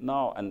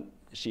 Now, and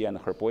she and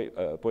her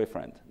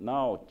boyfriend,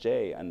 now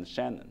Jay and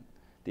Shannon,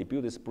 they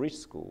built this bridge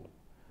school,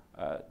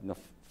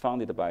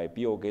 funded by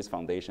Bill Gates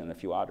Foundation and a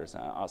few others,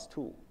 and us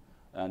too.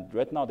 And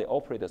right now they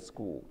operate a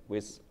school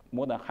with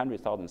more than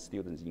 100,000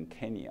 students in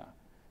Kenya,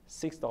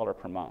 $6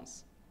 per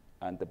month.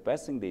 And the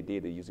best thing they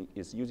did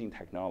is using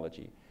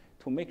technology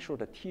to make sure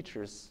the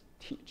teachers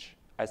teach,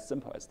 as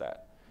simple as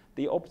that.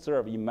 They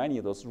observe in many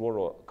of those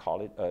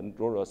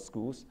rural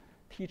schools,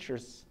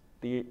 teachers,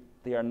 they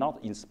are not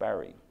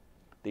inspiring.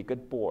 They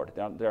get bored,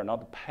 they are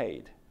not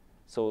paid.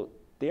 So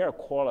their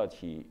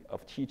quality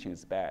of teaching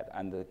is bad,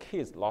 and the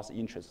kids lost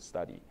interest in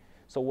study.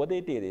 So what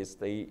they did is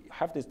they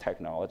have this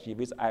technology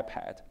with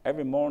iPad.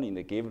 Every morning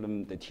they gave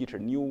the teacher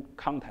new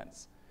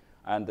contents.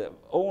 And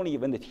only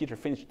when the teacher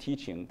finished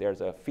teaching, there's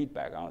a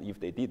feedback on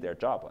if they did their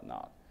job or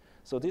not.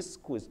 So this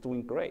school is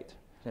doing great.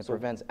 It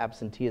prevents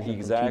absenteeism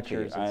exactly,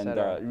 from teachers,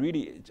 and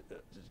really,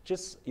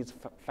 just it's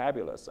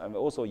fabulous. And we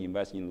also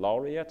invest in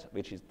Laureate,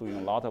 which is doing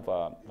a lot of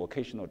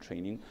vocational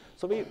training.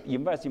 So we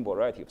invest in a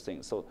variety of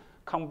things. So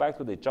come back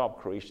to the job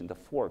creation, the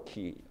 4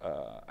 key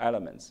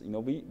elements.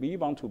 We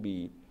want to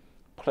be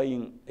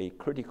playing a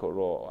critical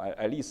role,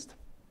 at least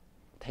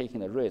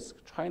taking a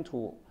risk, trying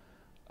to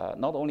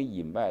not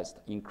only invest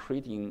in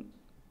creating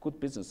good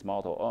business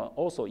model,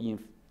 also in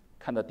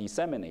kind of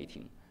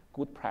disseminating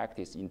good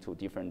practice into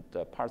different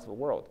parts of the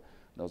world.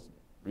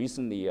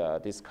 Recently,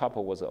 this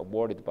couple was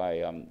awarded by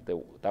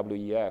the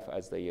WEF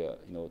as the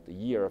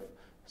Year of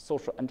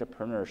Social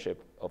Entrepreneurship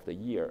of the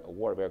Year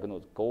award. We're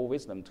going to go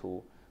with them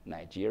to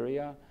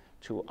Nigeria,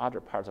 to other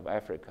parts of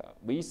Africa.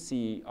 We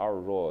see our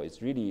role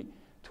is really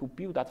to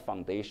build that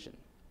foundation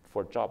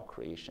for job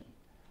creation,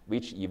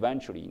 which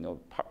eventually,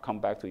 come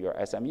back to your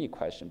SME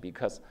question,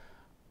 because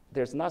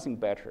there's nothing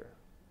better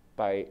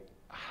by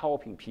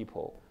helping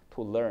people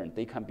to learn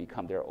they can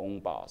become their own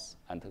boss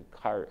and to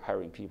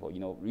hiring people.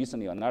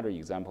 Recently another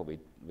example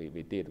we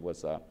did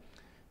was,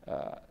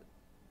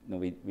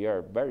 we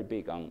are very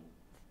big on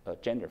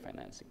gender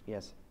financing.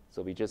 Yes.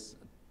 So we just,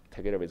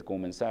 together with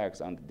Goldman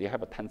Sachs, and they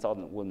have a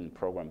 10,000 women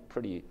program,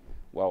 pretty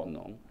well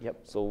known.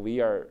 Yep. So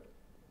we are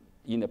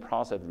in the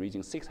process of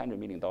raising $600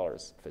 million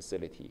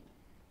facility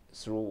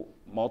through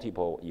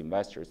multiple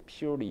investors,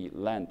 purely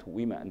lend to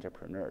women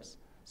entrepreneurs.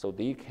 So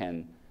they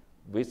can,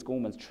 with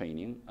Goldman's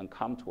training, and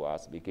come to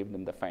us, we give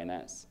them the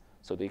finance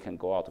so they can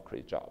go out to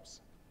create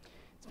jobs.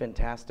 It's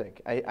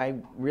fantastic. I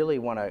really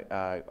want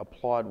to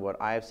applaud what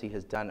IFC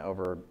has done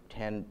over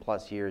 10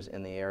 plus years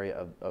in the area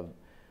of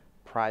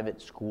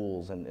private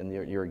schools, and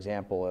your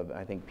example of,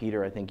 I think,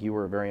 Peter, I think you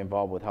were very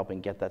involved with helping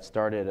get that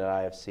started at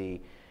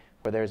IFC,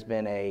 where there's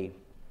been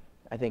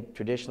I think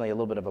traditionally a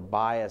little bit of a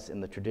bias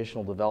in the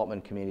traditional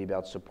development community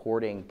about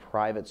supporting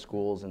private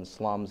schools in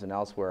slums and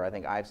elsewhere. I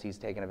think IFC's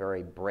taken a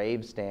very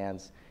brave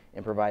stance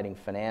in providing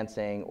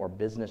financing or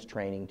business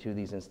training to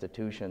these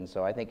institutions.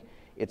 So I think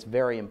it's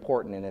very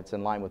important, and it's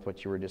in line with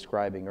what you were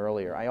describing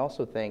earlier. I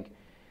also think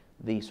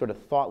the sort of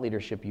thought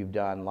leadership you've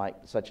done,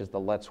 such as the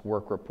Let's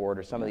Work report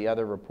or some of the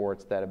other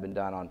reports that have been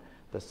done on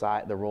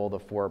the role of the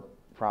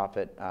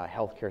for-profit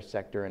healthcare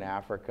sector in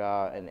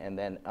Africa, and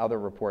then other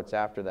reports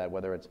after that,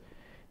 whether it's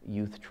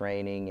youth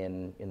training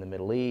in the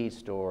Middle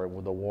East or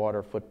with the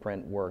water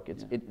footprint work.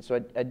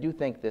 So I do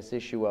think this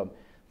issue of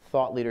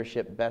thought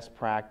leadership, best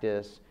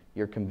practice,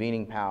 your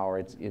convening power,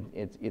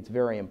 it's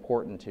very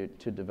important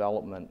to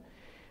development.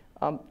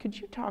 Could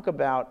you talk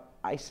about,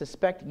 I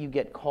suspect you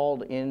get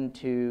called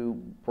into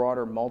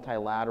broader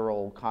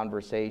multilateral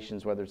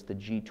conversations, whether it's the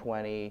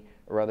G20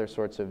 or other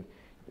sorts of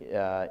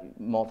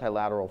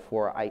multilateral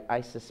fora.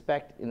 I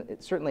suspect,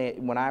 certainly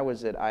when I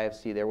was at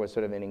IFC, there was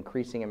sort of an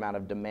increasing amount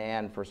of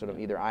demand for sort of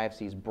either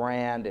IFC's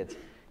brand, its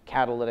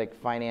catalytic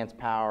finance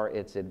power,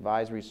 its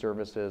advisory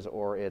services,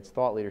 or its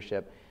thought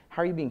leadership.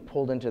 How are you being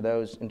pulled into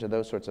those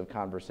sorts of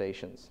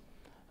conversations?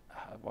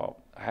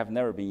 Well, I have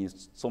never been in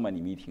so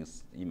many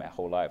meetings in my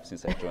whole life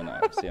since I joined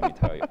IFC, let me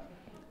tell you.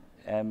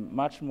 And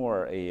much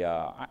more,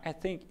 I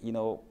think,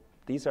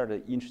 these are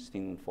the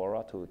interesting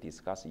fora to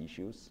discuss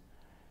issues.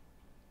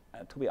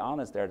 To be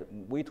honest, there are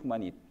way too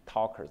many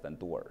talkers than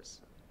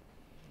doers.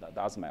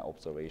 That's my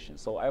observation.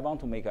 So I want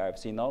to make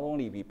IFC not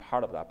only be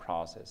part of that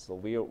process. So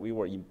we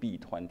were in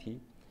B20,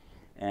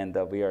 and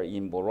we are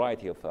in a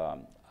variety of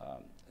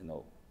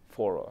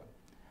fora.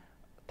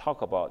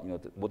 Talk about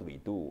what we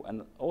do,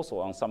 and also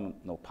on some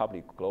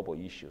public global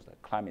issues like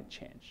climate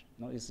change.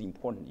 It's an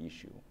important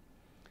issue.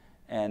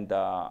 And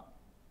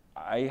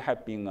I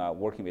have been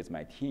working with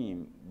my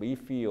team. We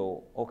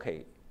feel,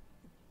 okay,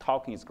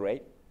 talking is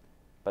great,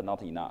 but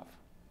not enough.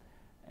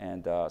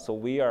 And so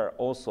we are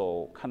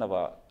also kind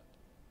of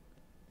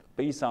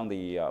based on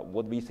the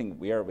what we think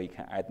where we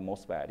can add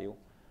most value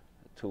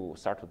to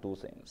start to do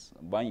things.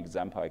 One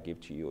example I give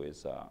to you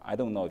is, I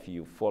don't know if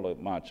you follow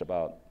much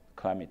about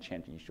climate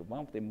change issue.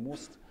 One of the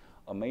most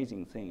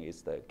amazing thing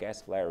is the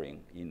gas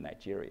flaring in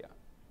Nigeria.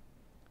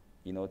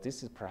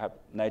 This is perhaps,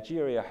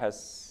 Nigeria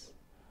has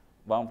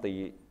one of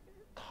the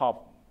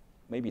top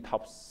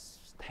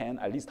 10,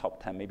 at least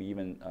top 10, maybe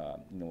even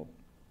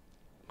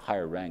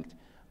higher ranked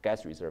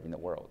gas reserve in the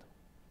world.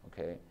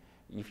 Okay,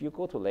 if you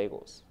go to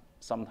Lagos,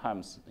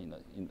 sometimes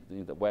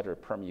in the weather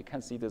permit, you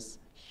can see this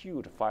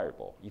huge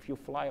fireball. If you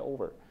fly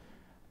over,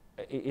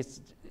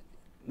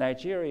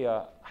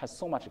 Nigeria has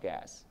so much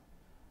gas,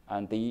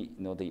 and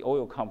the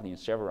oil company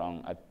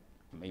Chevron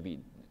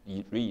maybe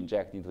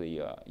re-inject into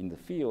in the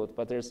field,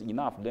 but there's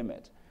enough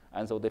limit,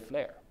 and so they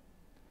flare.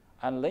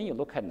 And then you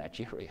look at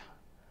Nigeria,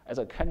 as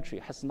a country,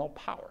 has no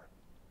power.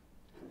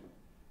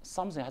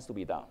 Something has to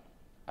be done,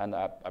 and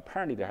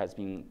apparently there has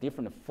been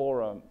different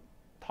forum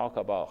talk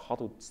about how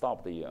to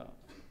stop the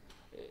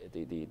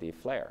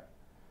flare.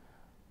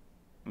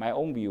 My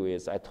own view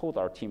is, I told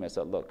our team, I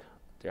said, look,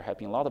 there have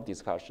been a lot of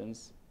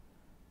discussions,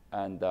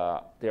 and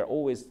they're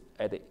always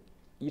at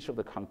each of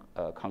the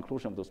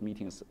conclusion of those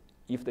meetings,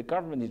 if the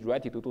government is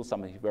ready to do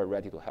something, we're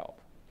ready to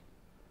help.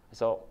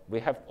 So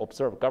we have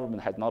observed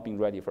government has not been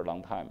ready for a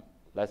long time.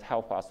 Let's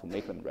help us to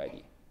make them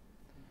ready.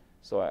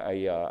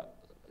 So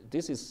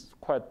this is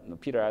quite,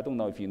 Peter, I don't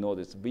know if you know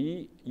this,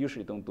 we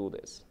usually don't do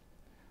this.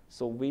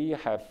 So we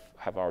have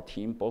our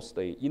team, both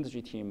the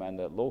industry team and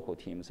the local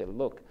team, say,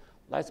 look,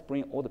 let's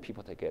bring all the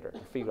people together to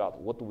figure out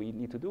what do we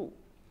need to do.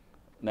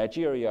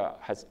 Nigeria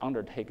has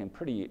undertaken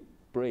pretty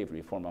brave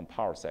reform on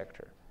power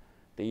sector.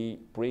 They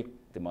break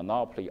the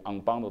monopoly,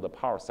 unbundle the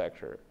power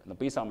sector. And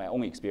based on my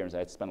own experience,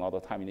 I spent a lot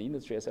of time in the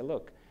industry. I said,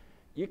 look,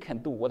 you can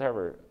do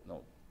whatever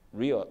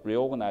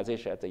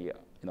reorganization at the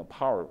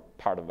power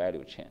part of the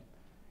value chain.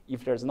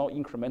 If there's no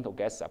incremental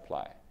gas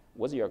supply,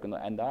 what you're going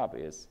to end up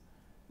is,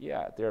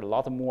 yeah, there are a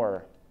lot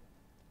more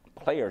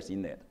players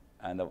in it.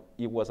 And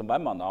it was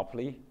one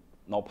monopoly,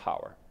 no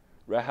power.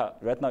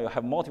 Right now you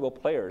have multiple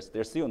players,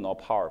 there's still no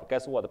power.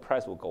 Guess what? The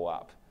price will go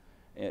up.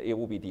 It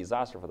will be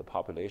disaster for the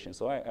population.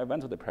 So I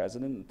went to the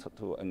president,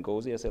 to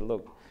Ngozi, I said,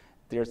 look,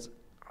 there's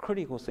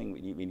critical thing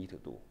we need to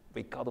do.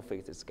 We got to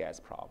fix this gas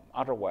problem.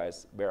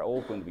 Otherwise, we're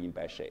all going to be in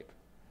bad shape.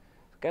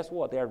 Guess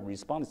what? They are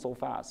responding so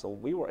fast. So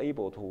we were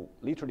able to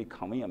literally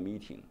convene a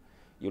meeting.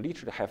 You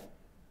literally have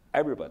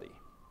everybody.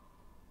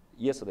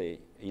 Yesterday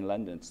in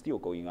London, still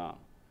going on.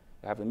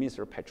 You have the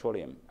Minister of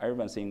Petroleum,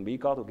 everyone saying we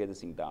got to get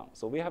this thing done.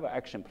 So we have an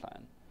action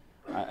plan.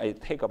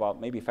 It take about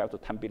maybe $5 to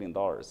 $10 billion.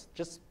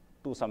 Just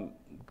do some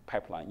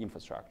pipeline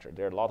infrastructure.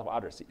 There are a lot of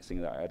other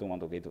things that I don't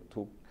want to get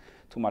too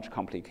much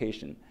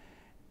complication.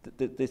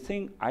 The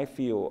thing I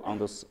feel on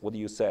this, what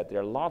you said, there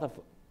are a lot of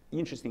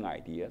interesting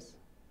ideas.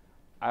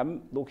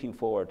 I'm looking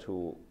forward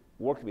to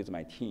work with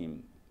my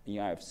team in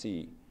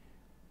IFC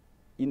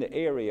in the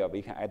area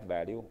we can add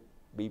value.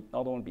 We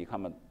not only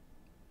become a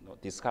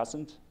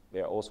discussant, we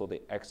are also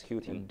the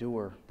executing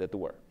the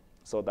doer.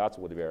 So that's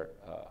what we're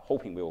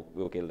hoping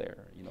we'll get there.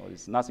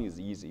 Nothing is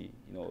easy.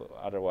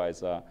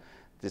 Otherwise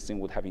this thing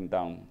would have been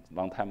done a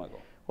long time ago.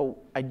 Well,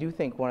 I do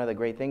think one of the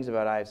great things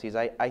about IFC is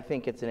I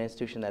think it's an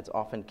institution that's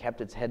often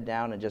kept its head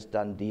down and just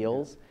done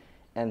deals,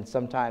 and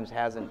sometimes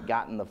hasn't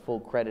gotten the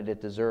full credit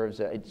it deserves.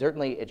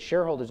 Certainly its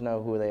shareholders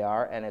know who they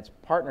are and its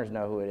partners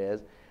know who it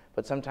is,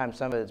 but sometimes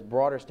some of its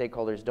broader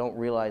stakeholders don't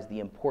realize the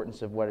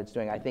importance of what it's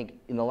doing. I think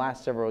in the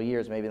last several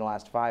years, maybe in the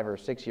last 5 or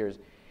 6 years,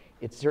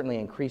 it's certainly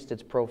increased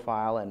its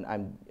profile, and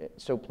I'm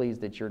so pleased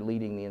that you're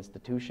leading the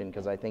institution,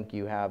 because I think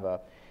you have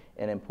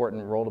an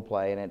important role to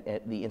play, and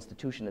the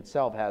institution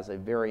itself has a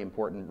very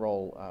important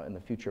role in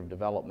the future of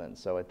development.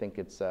 So I think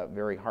it's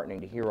very heartening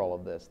to hear all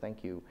of this.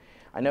 Thank you.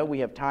 I know we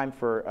have time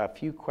for a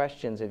few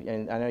questions,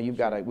 and I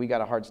know we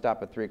got a hard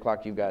stop at 3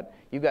 o'clock. You've got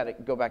to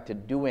go back to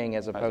doing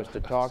as opposed to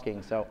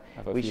talking. So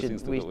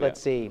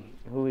let's see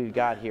who we've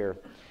got here.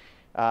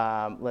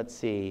 Let's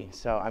see.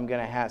 So I'm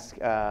going to ask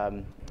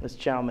this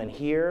gentleman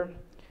here,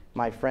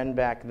 my friend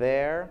back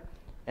there,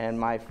 and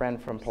my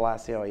friend from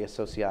Palacio y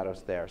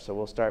Asociados there. So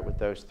we'll start with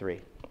those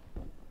three.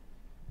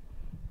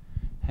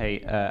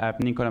 Hey, I'm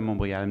Nicolas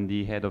Montbrial. I'm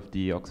the head of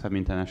the Oxfam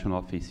International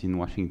Office in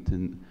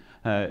Washington.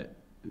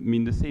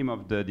 The theme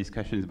of the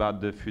discussion is about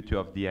the future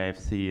of the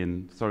IFC,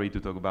 and sorry to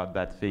talk about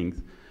bad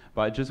things,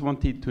 but I just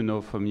wanted to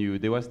know from you,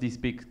 there was this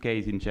big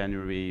case in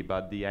January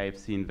about the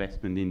IFC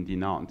investment in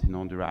Dinant in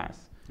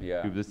Honduras,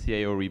 with the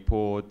CIO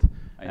report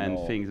and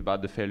things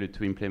about the failure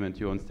to implement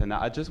your own standard.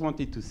 I just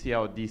wanted to see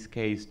how this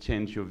case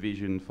changed your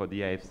vision for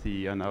the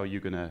IFC and how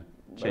you're going to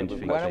change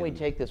things. Why don't we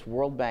take this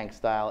World Bank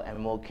style,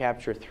 and we'll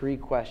capture 3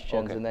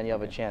 questions, and then you'll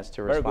have a chance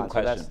to Very respond.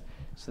 good question.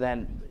 So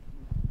then,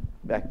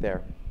 back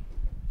there.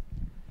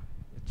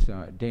 It's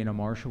Dana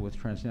Marshall with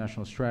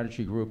Transnational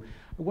Strategy Group.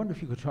 I wonder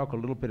if you could talk a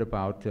little bit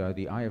about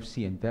the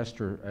IFC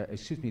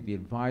the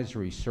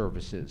advisory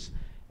services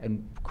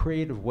and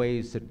creative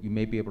ways that you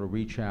may be able to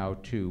reach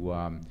out to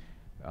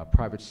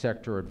private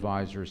sector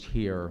advisors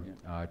here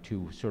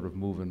to sort of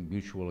move in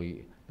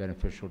mutually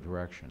beneficial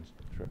directions.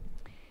 Sure.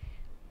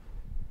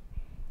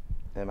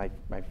 And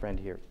my friend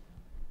here.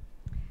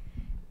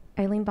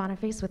 Eileen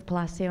Boniface with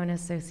Palacio and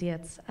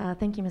Associates.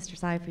 Thank you, Mr.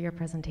 Cai, for your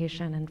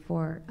presentation and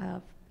for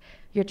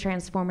your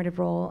transformative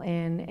role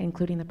in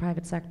including the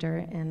private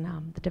sector in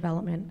the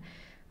development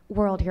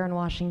world here in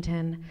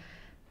Washington.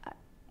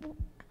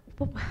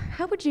 Well,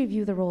 how would you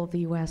view the role of the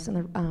U.S. in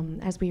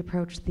the, as we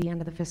approach the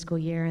end of the fiscal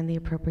year and the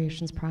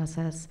appropriations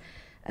process,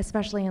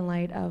 especially in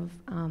light of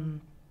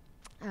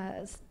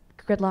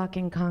gridlock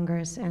in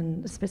Congress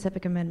and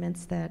specific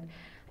amendments that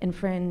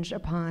infringe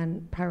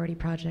upon priority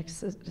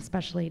projects,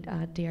 especially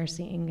DRC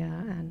Inga,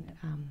 and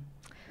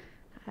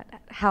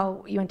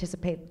how you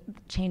anticipate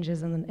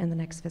changes in the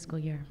next fiscal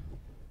year?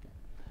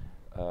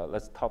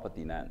 Let's talk about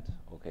DNAND.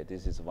 Okay,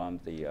 this is one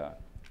of the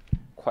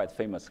quite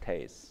famous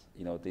case.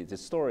 You know, the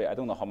story, I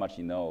don't know how much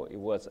you know, it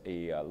was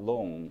a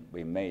loan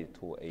we made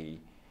to a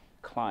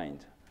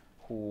client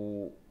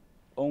who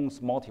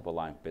owns multiple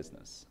line of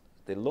business.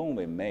 The loan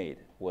we made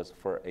was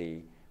for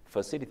a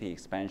facility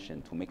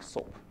expansion to make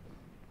soap,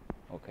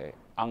 okay,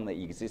 on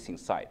the existing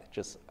site,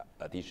 just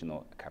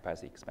additional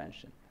capacity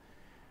expansion.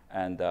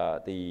 And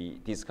the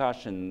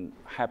discussion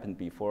happened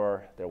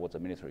before there was a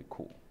military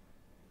coup.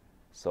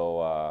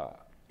 So,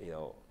 you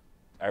know,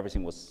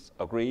 everything was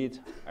agreed,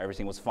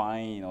 everything was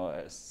fine, you know,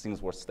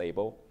 things were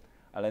stable.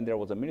 And then there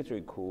was a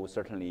military coup.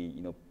 Certainly,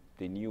 you know,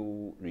 the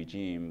new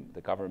regime,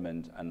 the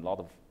government, and a lot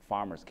of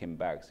farmers came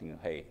back saying,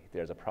 hey,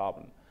 there's a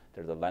problem.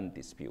 There's a land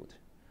dispute,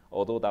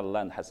 although that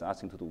land has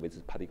nothing to do with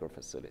this particular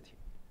facility.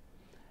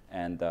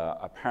 And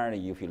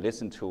apparently, if you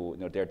listen to, you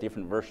know, there are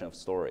different versions of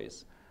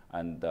stories.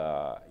 And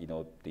you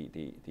know,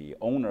 the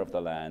owner of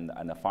the land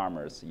and the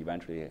farmers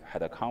eventually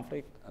had a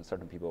conflict, and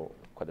certain people,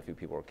 quite a few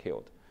people were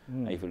killed.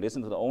 And if you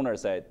listen to the owner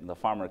said, the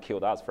farmer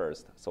killed us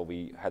first, so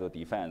we had to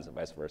defend,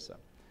 vice versa.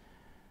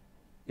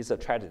 It's a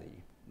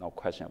tragedy, no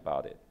question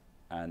about it.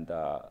 And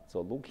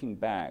so looking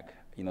back,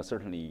 you know,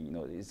 certainly, you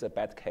know, it's a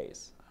bad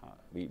case.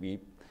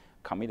 We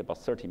committed about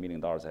 $30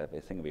 million. I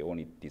think we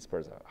only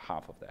dispersed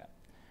half of that.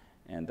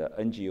 And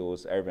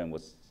NGOs, everyone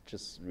was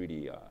just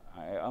really,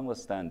 I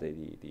understand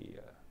the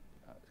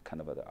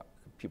kind of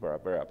people are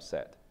very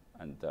upset.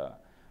 And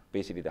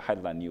basically the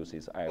headline news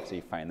is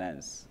IFC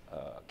finance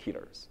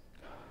killers.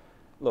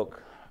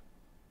 Look,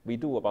 we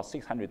do about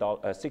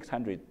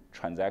 600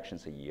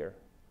 transactions a year.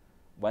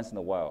 Once in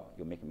a while,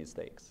 you make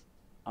mistakes.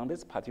 On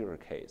this particular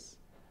case,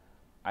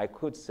 I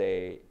could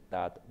say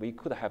that we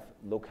could have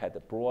looked at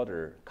the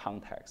broader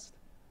context.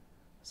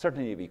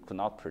 Certainly, we could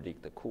not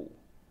predict the coup,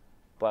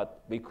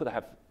 but we could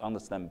have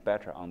understand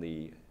better on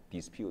the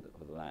dispute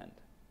of the land.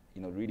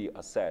 You know, really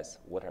assess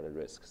what are the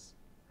risks,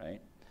 right?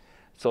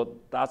 So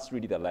that's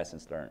really the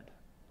lessons learned.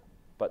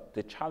 But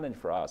the challenge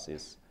for us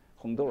is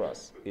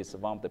Honduras is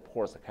one of the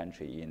poorest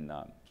countries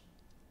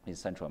in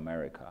Central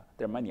America.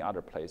 There are many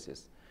other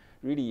places.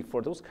 Really,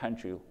 for those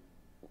countries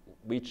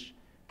which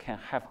can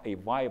have a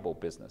viable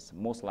business,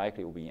 most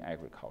likely will be in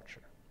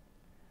agriculture,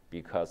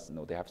 because, you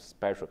know, they have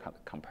special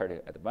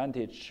comparative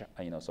advantage,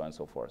 you know, so on and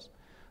so forth.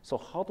 So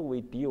how do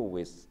we deal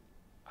with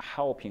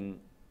helping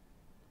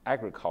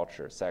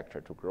agriculture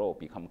sector to grow,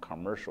 become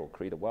commercial,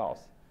 create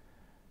wealth?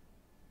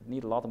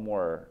 Need a lot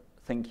more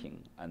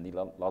thinking and need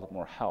a lot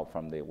more help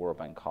from the World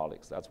Bank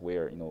colleagues. That's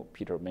where, you know,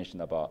 Peter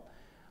mentioned about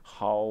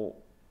how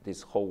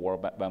this whole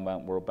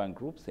World Bank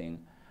group thing,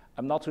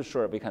 I'm not too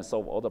sure we can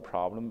solve all the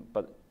problem,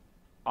 but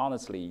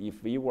honestly,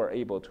 if we were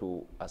able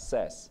to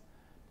assess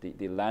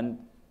the land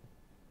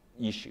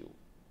issue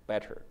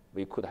better,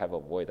 we could have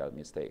avoided that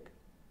mistake,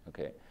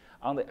 okay?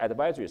 On the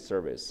advisory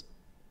service,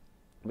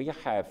 we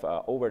have,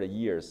 over the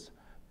years,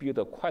 built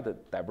a quite a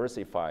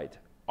diversified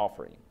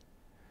offering.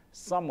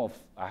 Some of,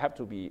 I have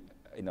to be,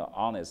 you know,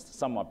 honest,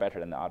 some are better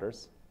than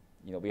others.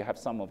 You know, we have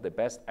some of the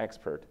best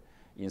experts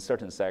in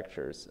certain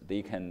sectors.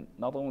 They can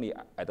not only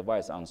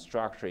advise on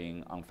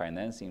structuring, on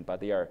financing, but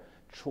they are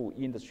true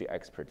industry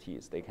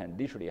expertise. They can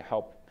literally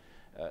help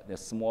the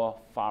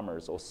small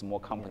farmers or small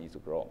companies to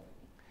grow.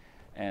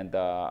 And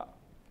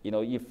you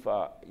know, if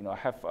you know, I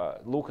have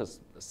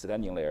Lucas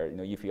standing there, you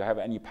know, if you have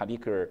any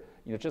particular,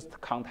 you know, just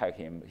contact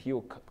him. He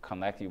will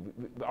connect you.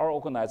 Our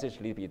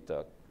organization is a little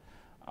bit,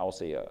 I will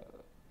say,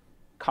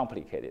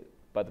 complicated,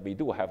 but we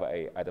do have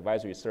a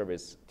advisory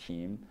service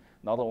team,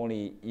 not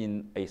only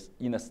in a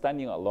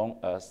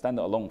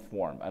standalone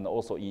form, and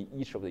also in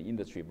each of the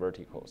industry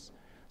verticals.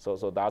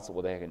 So that's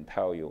what I can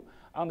tell you.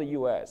 On the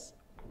U.S.,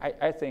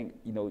 I think,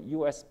 you know,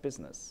 U.S.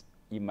 business,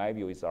 in my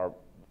view, is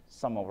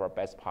some of our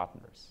best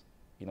partners.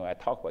 You know, I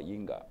talk about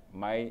Inga.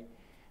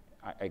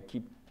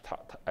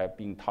 I've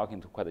been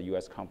talking to quite a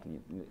U.S. company.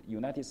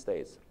 United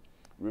States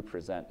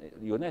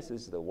United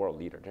States is the world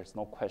leader. There's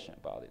no question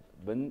about it.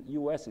 When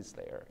U.S. is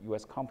there,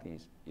 U.S.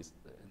 companies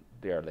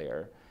they're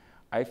there,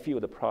 I feel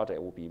the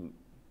project will be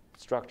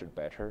structured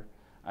better,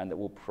 and it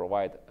will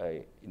provide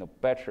a, you know,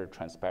 better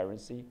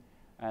transparency,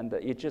 and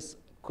it just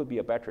could be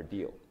a better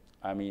deal.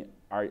 I mean,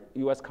 are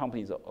U.S.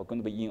 companies are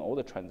going to be in all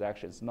the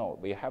transactions? No,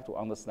 we have to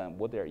understand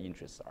what their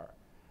interests are.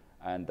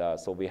 And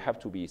so we have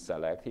to be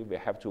selective. We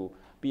have to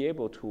be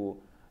able to,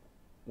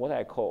 what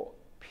I call,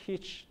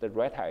 pitch the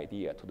right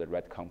idea to the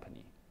right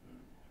company.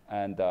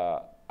 And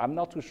I'm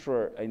not too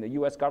sure, and the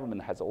U.S.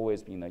 government has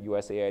always been,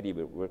 USAID,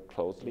 we work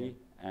closely,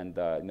 and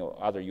you know,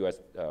 other U.S.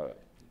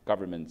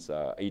 government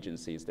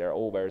agencies, they're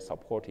all very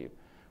supportive.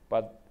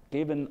 But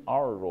given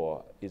our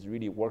role is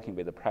really working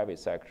with the private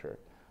sector,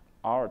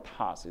 our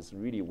task is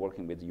really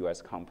working with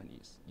U.S.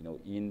 companies,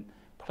 in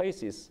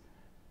places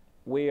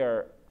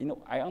where,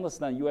 I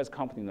understand U.S.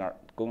 companies are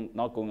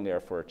not going there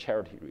for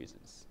charity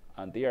reasons,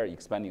 and they are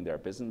expanding their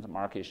business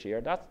market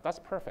share. That's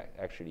perfect,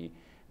 actually.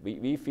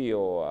 We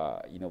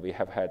feel, we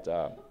have had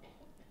a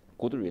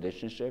good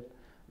relationship.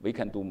 We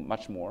can do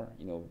much more.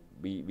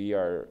 We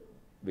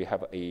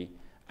have a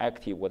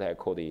active, what I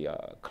call the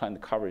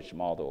client coverage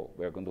model.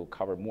 We're going to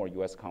cover more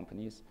U.S.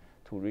 companies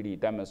to really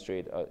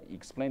demonstrate,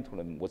 explain to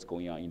them what's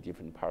going on in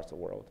different parts of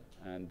the world.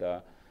 And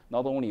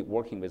not only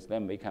working with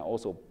them, we can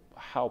also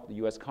help the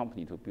U.S.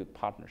 company to build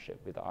partnership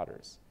with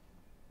others.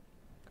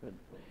 Good.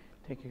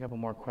 Take a couple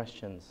more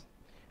questions.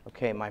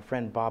 Okay, my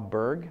friend Bob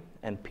Berg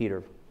and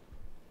Peter.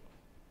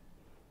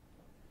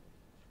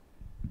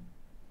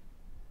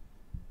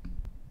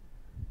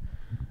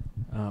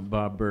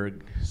 Bob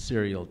Berg,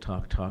 serial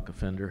talk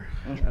offender.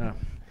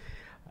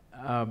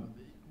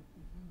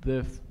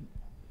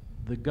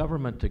 The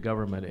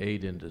government-to-government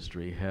aid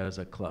industry has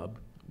a club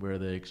where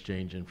they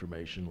exchange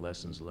information,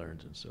 lessons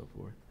learned, and so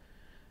forth.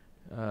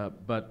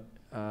 But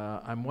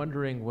I'm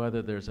wondering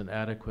whether there's an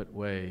adequate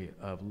way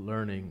of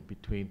learning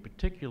between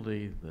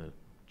particularly the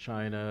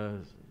China,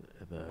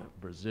 the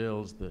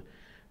Brazils,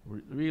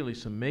 really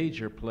some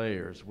major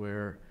players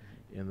where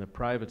in the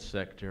private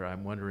sector,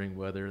 I'm wondering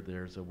whether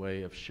there's a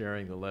way of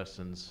sharing the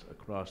lessons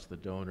across the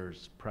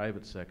donors'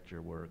 private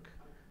sector work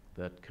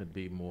that could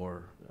be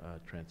more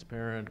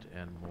transparent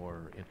and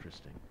more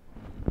interesting.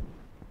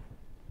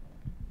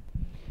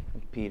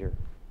 Peter.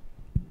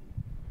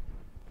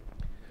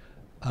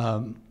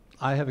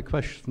 I have a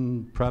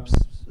question, perhaps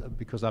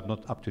because I'm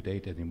not up to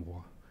date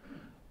anymore.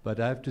 But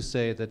I have to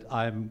say that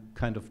I'm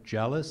kind of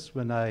jealous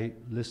when I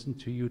listen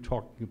to you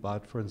talking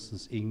about, for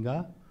instance,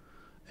 Inga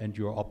and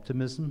your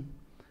optimism.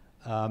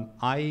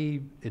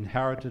 I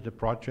inherited a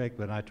project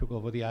when I took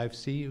over the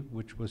IFC,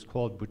 which was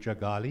called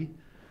Bujagali.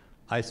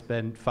 I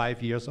spent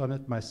 5 years on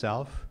it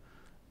myself,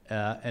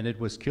 and it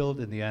was killed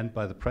in the end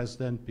by the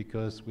president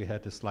because we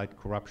had a slight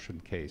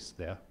corruption case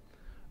there.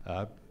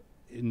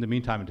 In the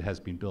meantime, it has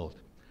been built.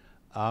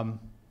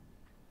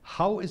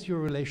 How is your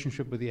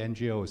relationship with the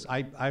NGOs?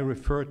 I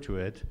refer to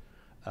it.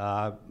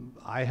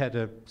 I had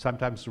a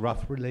sometimes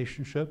rough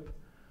relationship,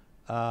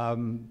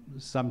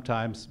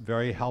 sometimes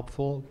very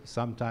helpful,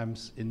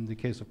 sometimes in the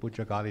case of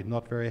Bujagali,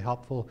 not very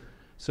helpful.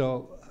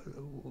 So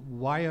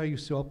why are you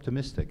so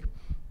optimistic?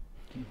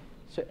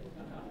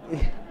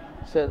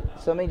 So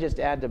let me just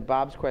add to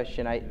Bob's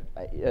question.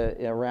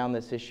 Around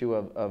this issue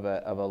of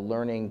a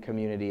learning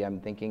community, I'm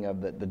thinking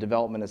of the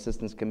Development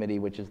Assistance Committee,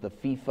 which is the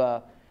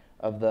FIFA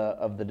of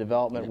the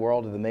development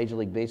world, or the Major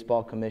League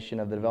Baseball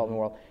Commission of the development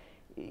world.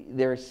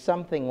 There's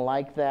something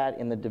like that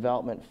in the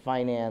development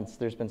finance.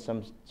 There's been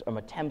some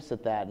attempts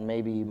at that, and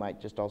maybe you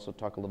might just also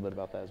talk a little bit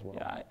about that as well.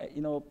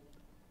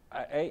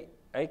 Yeah,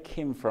 I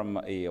came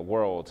from a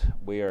world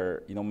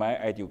where my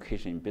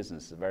education in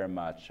business is very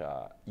much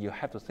you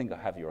have to think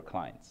ahead of your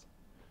clients,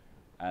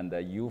 and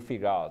you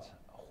figure out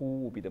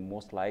who will be the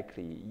most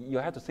likely. You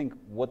have to think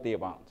what they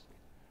want.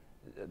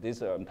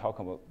 This I'm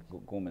talking about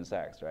Goldman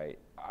Sachs, right?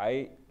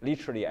 I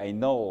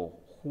know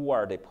who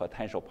are the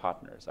potential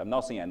partners. I'm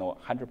not saying I know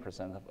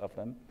 100% of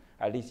them,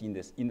 at least in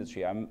this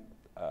industry I'm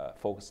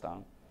focused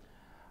on.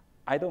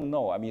 I don't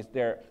know. I mean,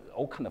 there are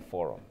all kind of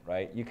forum,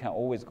 right? You can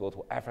always go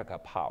to Africa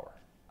Power.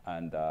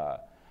 And, to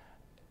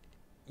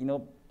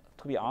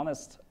be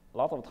honest, a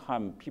lot of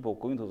time people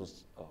going to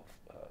those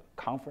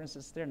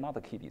conferences, they're not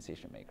the key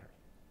decision maker.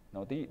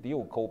 They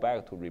will go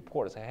back to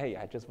report and say, hey,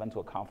 I just went to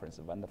a conference,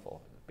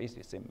 wonderful.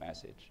 Basically, same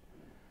message.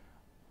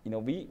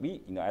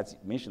 We as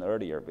mentioned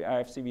earlier, the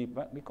IFC,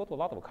 we go to a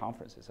lot of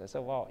conferences. I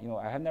said, well,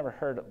 I have never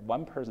heard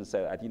one person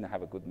say I didn't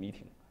have a good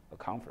meeting, a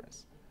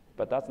conference.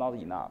 But that's not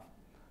enough.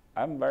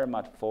 I'm very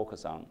much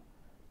focused on,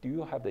 do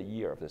you have the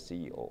ear of the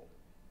CEO?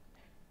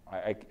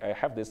 I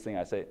have this thing,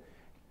 I say,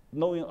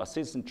 knowing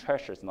assistant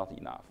treasurer is not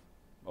enough.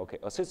 Okay,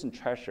 assistant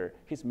treasurer,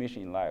 his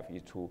mission in life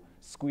is to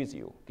squeeze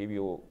you, give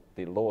you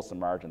the lowest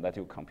margin that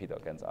you compete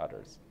against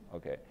others.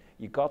 Okay,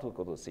 you got to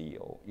go to the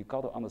CEO. You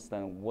got to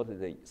understand what is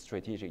the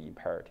strategic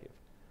imperative,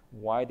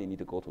 why they need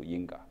to go to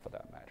Inga for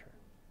that matter.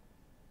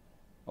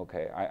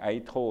 Okay, I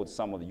told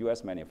some of the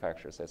US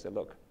manufacturers, I said,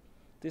 look,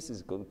 this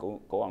is going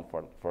to go on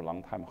for a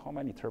long time. How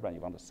many turbines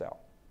you want to sell,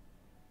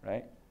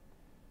 right?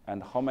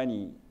 And how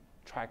many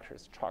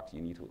trucks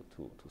you need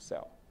to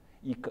sell.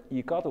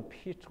 You got to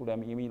pitch to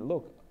them,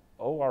 look,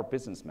 all our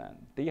businessmen,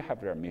 they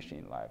have their mission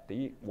in life.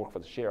 They work for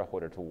the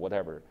shareholder to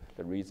whatever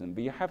the reason.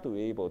 But you have to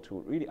be able to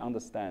really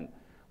understand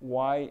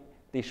why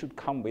they should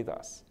come with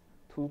us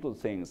to do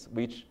things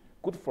which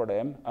good for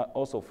them,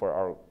 also for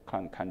our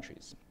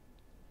countries.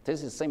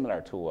 This is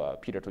similar to,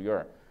 Peter, to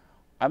your,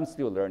 I'm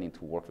still learning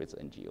to work with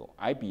NGO.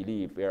 I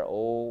believe we're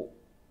all,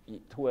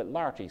 to a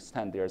large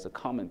extent, there's a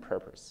common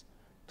purpose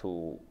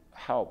to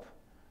help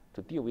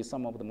to deal with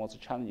some of the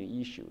most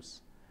challenging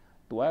issues.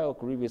 Do I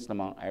agree with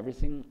them on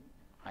everything?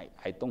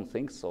 I don't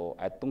think so.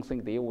 I don't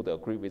think they would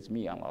agree with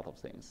me on a lot of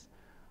things.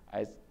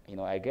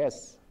 I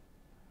guess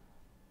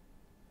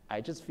I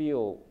just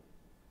feel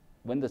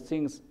when the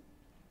things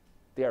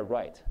they are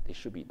right. They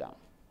should be done.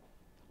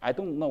 I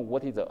don't know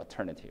what is the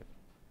alternative.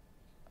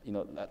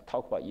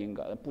 Talk about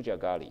Yinga,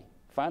 Bujagali.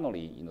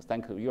 Finally,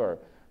 thank you, your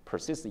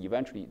persistence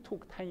eventually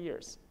took 10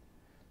 years.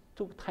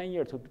 Took 10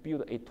 years to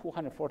build a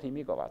 240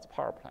 megawatts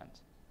power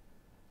plant.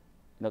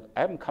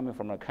 I'm coming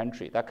from a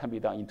country that can be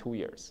done in 2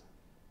 years,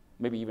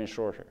 maybe even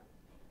shorter.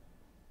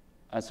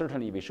 And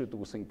certainly we should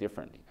do things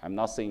differently. I'm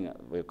not saying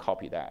we'll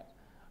copy that.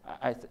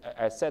 As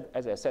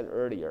I said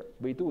earlier,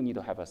 we do need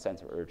to have a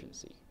sense of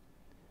urgency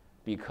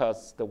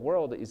because the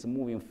world is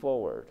moving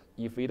forward.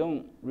 If we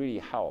don't really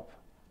help,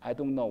 I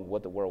don't know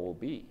what the world will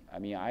be. I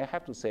mean, I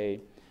have to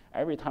say,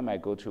 every time I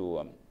go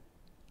to,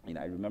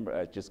 I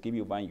remember, just give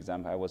you one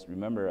example. I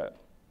remember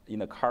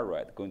in a car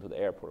ride going to the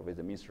airport with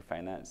the Minister of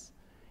Finance.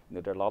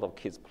 There are a lot of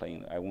kids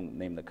playing, I won't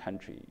name the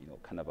country,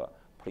 kind of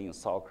playing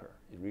soccer.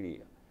 It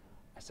really,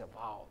 I said,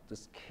 wow,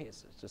 these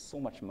kids, it's just so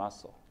much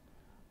muscle.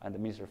 And the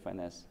Minister of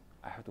Finance,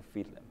 I have to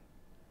feed them,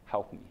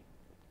 help me.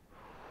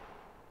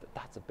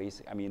 That's the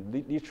basic. I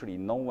mean, literally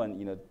no one,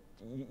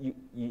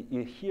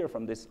 you hear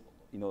from this,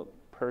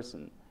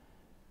 person,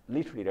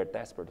 literally they're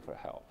desperate for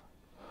help.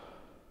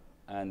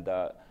 And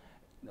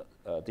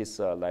this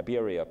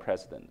Liberia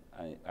president,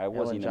 I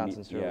was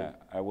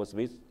I was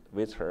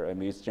with her and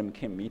with Jim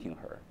Kim meeting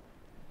her.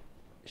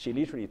 She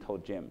literally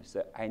told Jim, she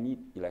said, I need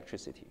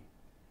electricity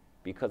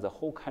because the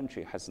whole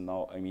country has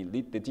no,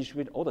 the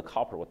distribution, all the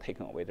copper was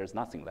taken away. There's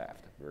nothing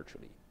left,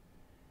 virtually.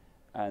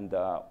 And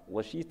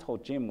what she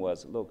told Jim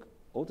was, look,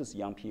 all these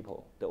young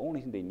people, the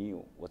only thing they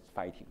knew was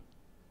fighting.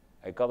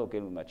 I got to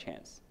give them a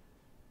chance.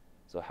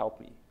 So help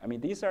me.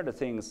 These are the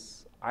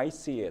things, I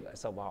see it, I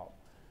said, wow,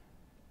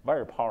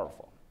 very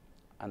powerful.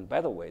 And by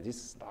the way, this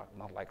is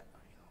not like,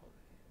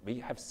 we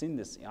have seen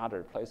this in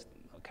other places,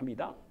 it can be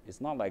done.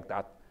 It's not like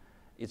that.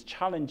 It's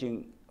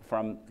challenging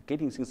from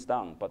getting things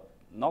done, but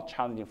not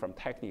challenging from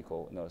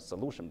technical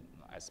solution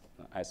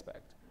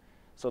aspect.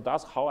 So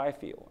that's how I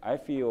feel. I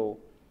feel,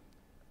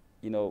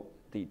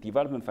 the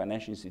development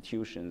financial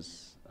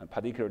institutions,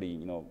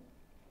 particularly,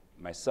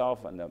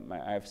 myself and my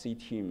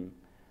IFC team,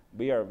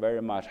 we are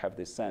very much have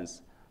this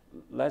sense,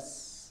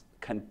 let's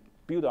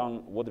build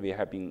on what we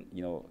have been,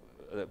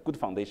 a good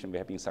foundation, we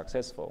have been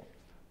successful,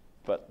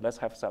 but let's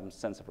have some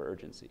sense of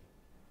urgency.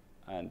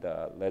 And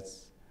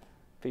let's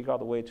figure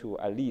out a way to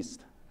at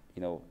least,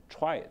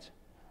 try it.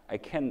 I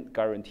can't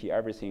guarantee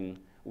everything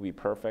will be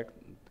perfect.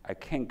 I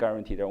can't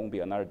guarantee there won't be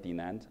another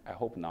demand. I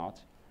hope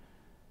not.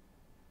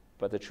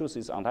 But the truth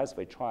is, unless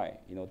we try,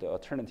 the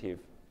alternative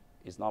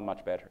is not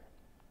much better,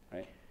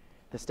 right?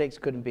 The stakes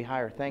couldn't be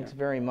higher. Thanks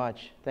very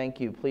much. Thank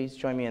you. Please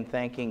join me in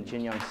thanking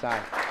Jin-Yong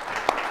Cai.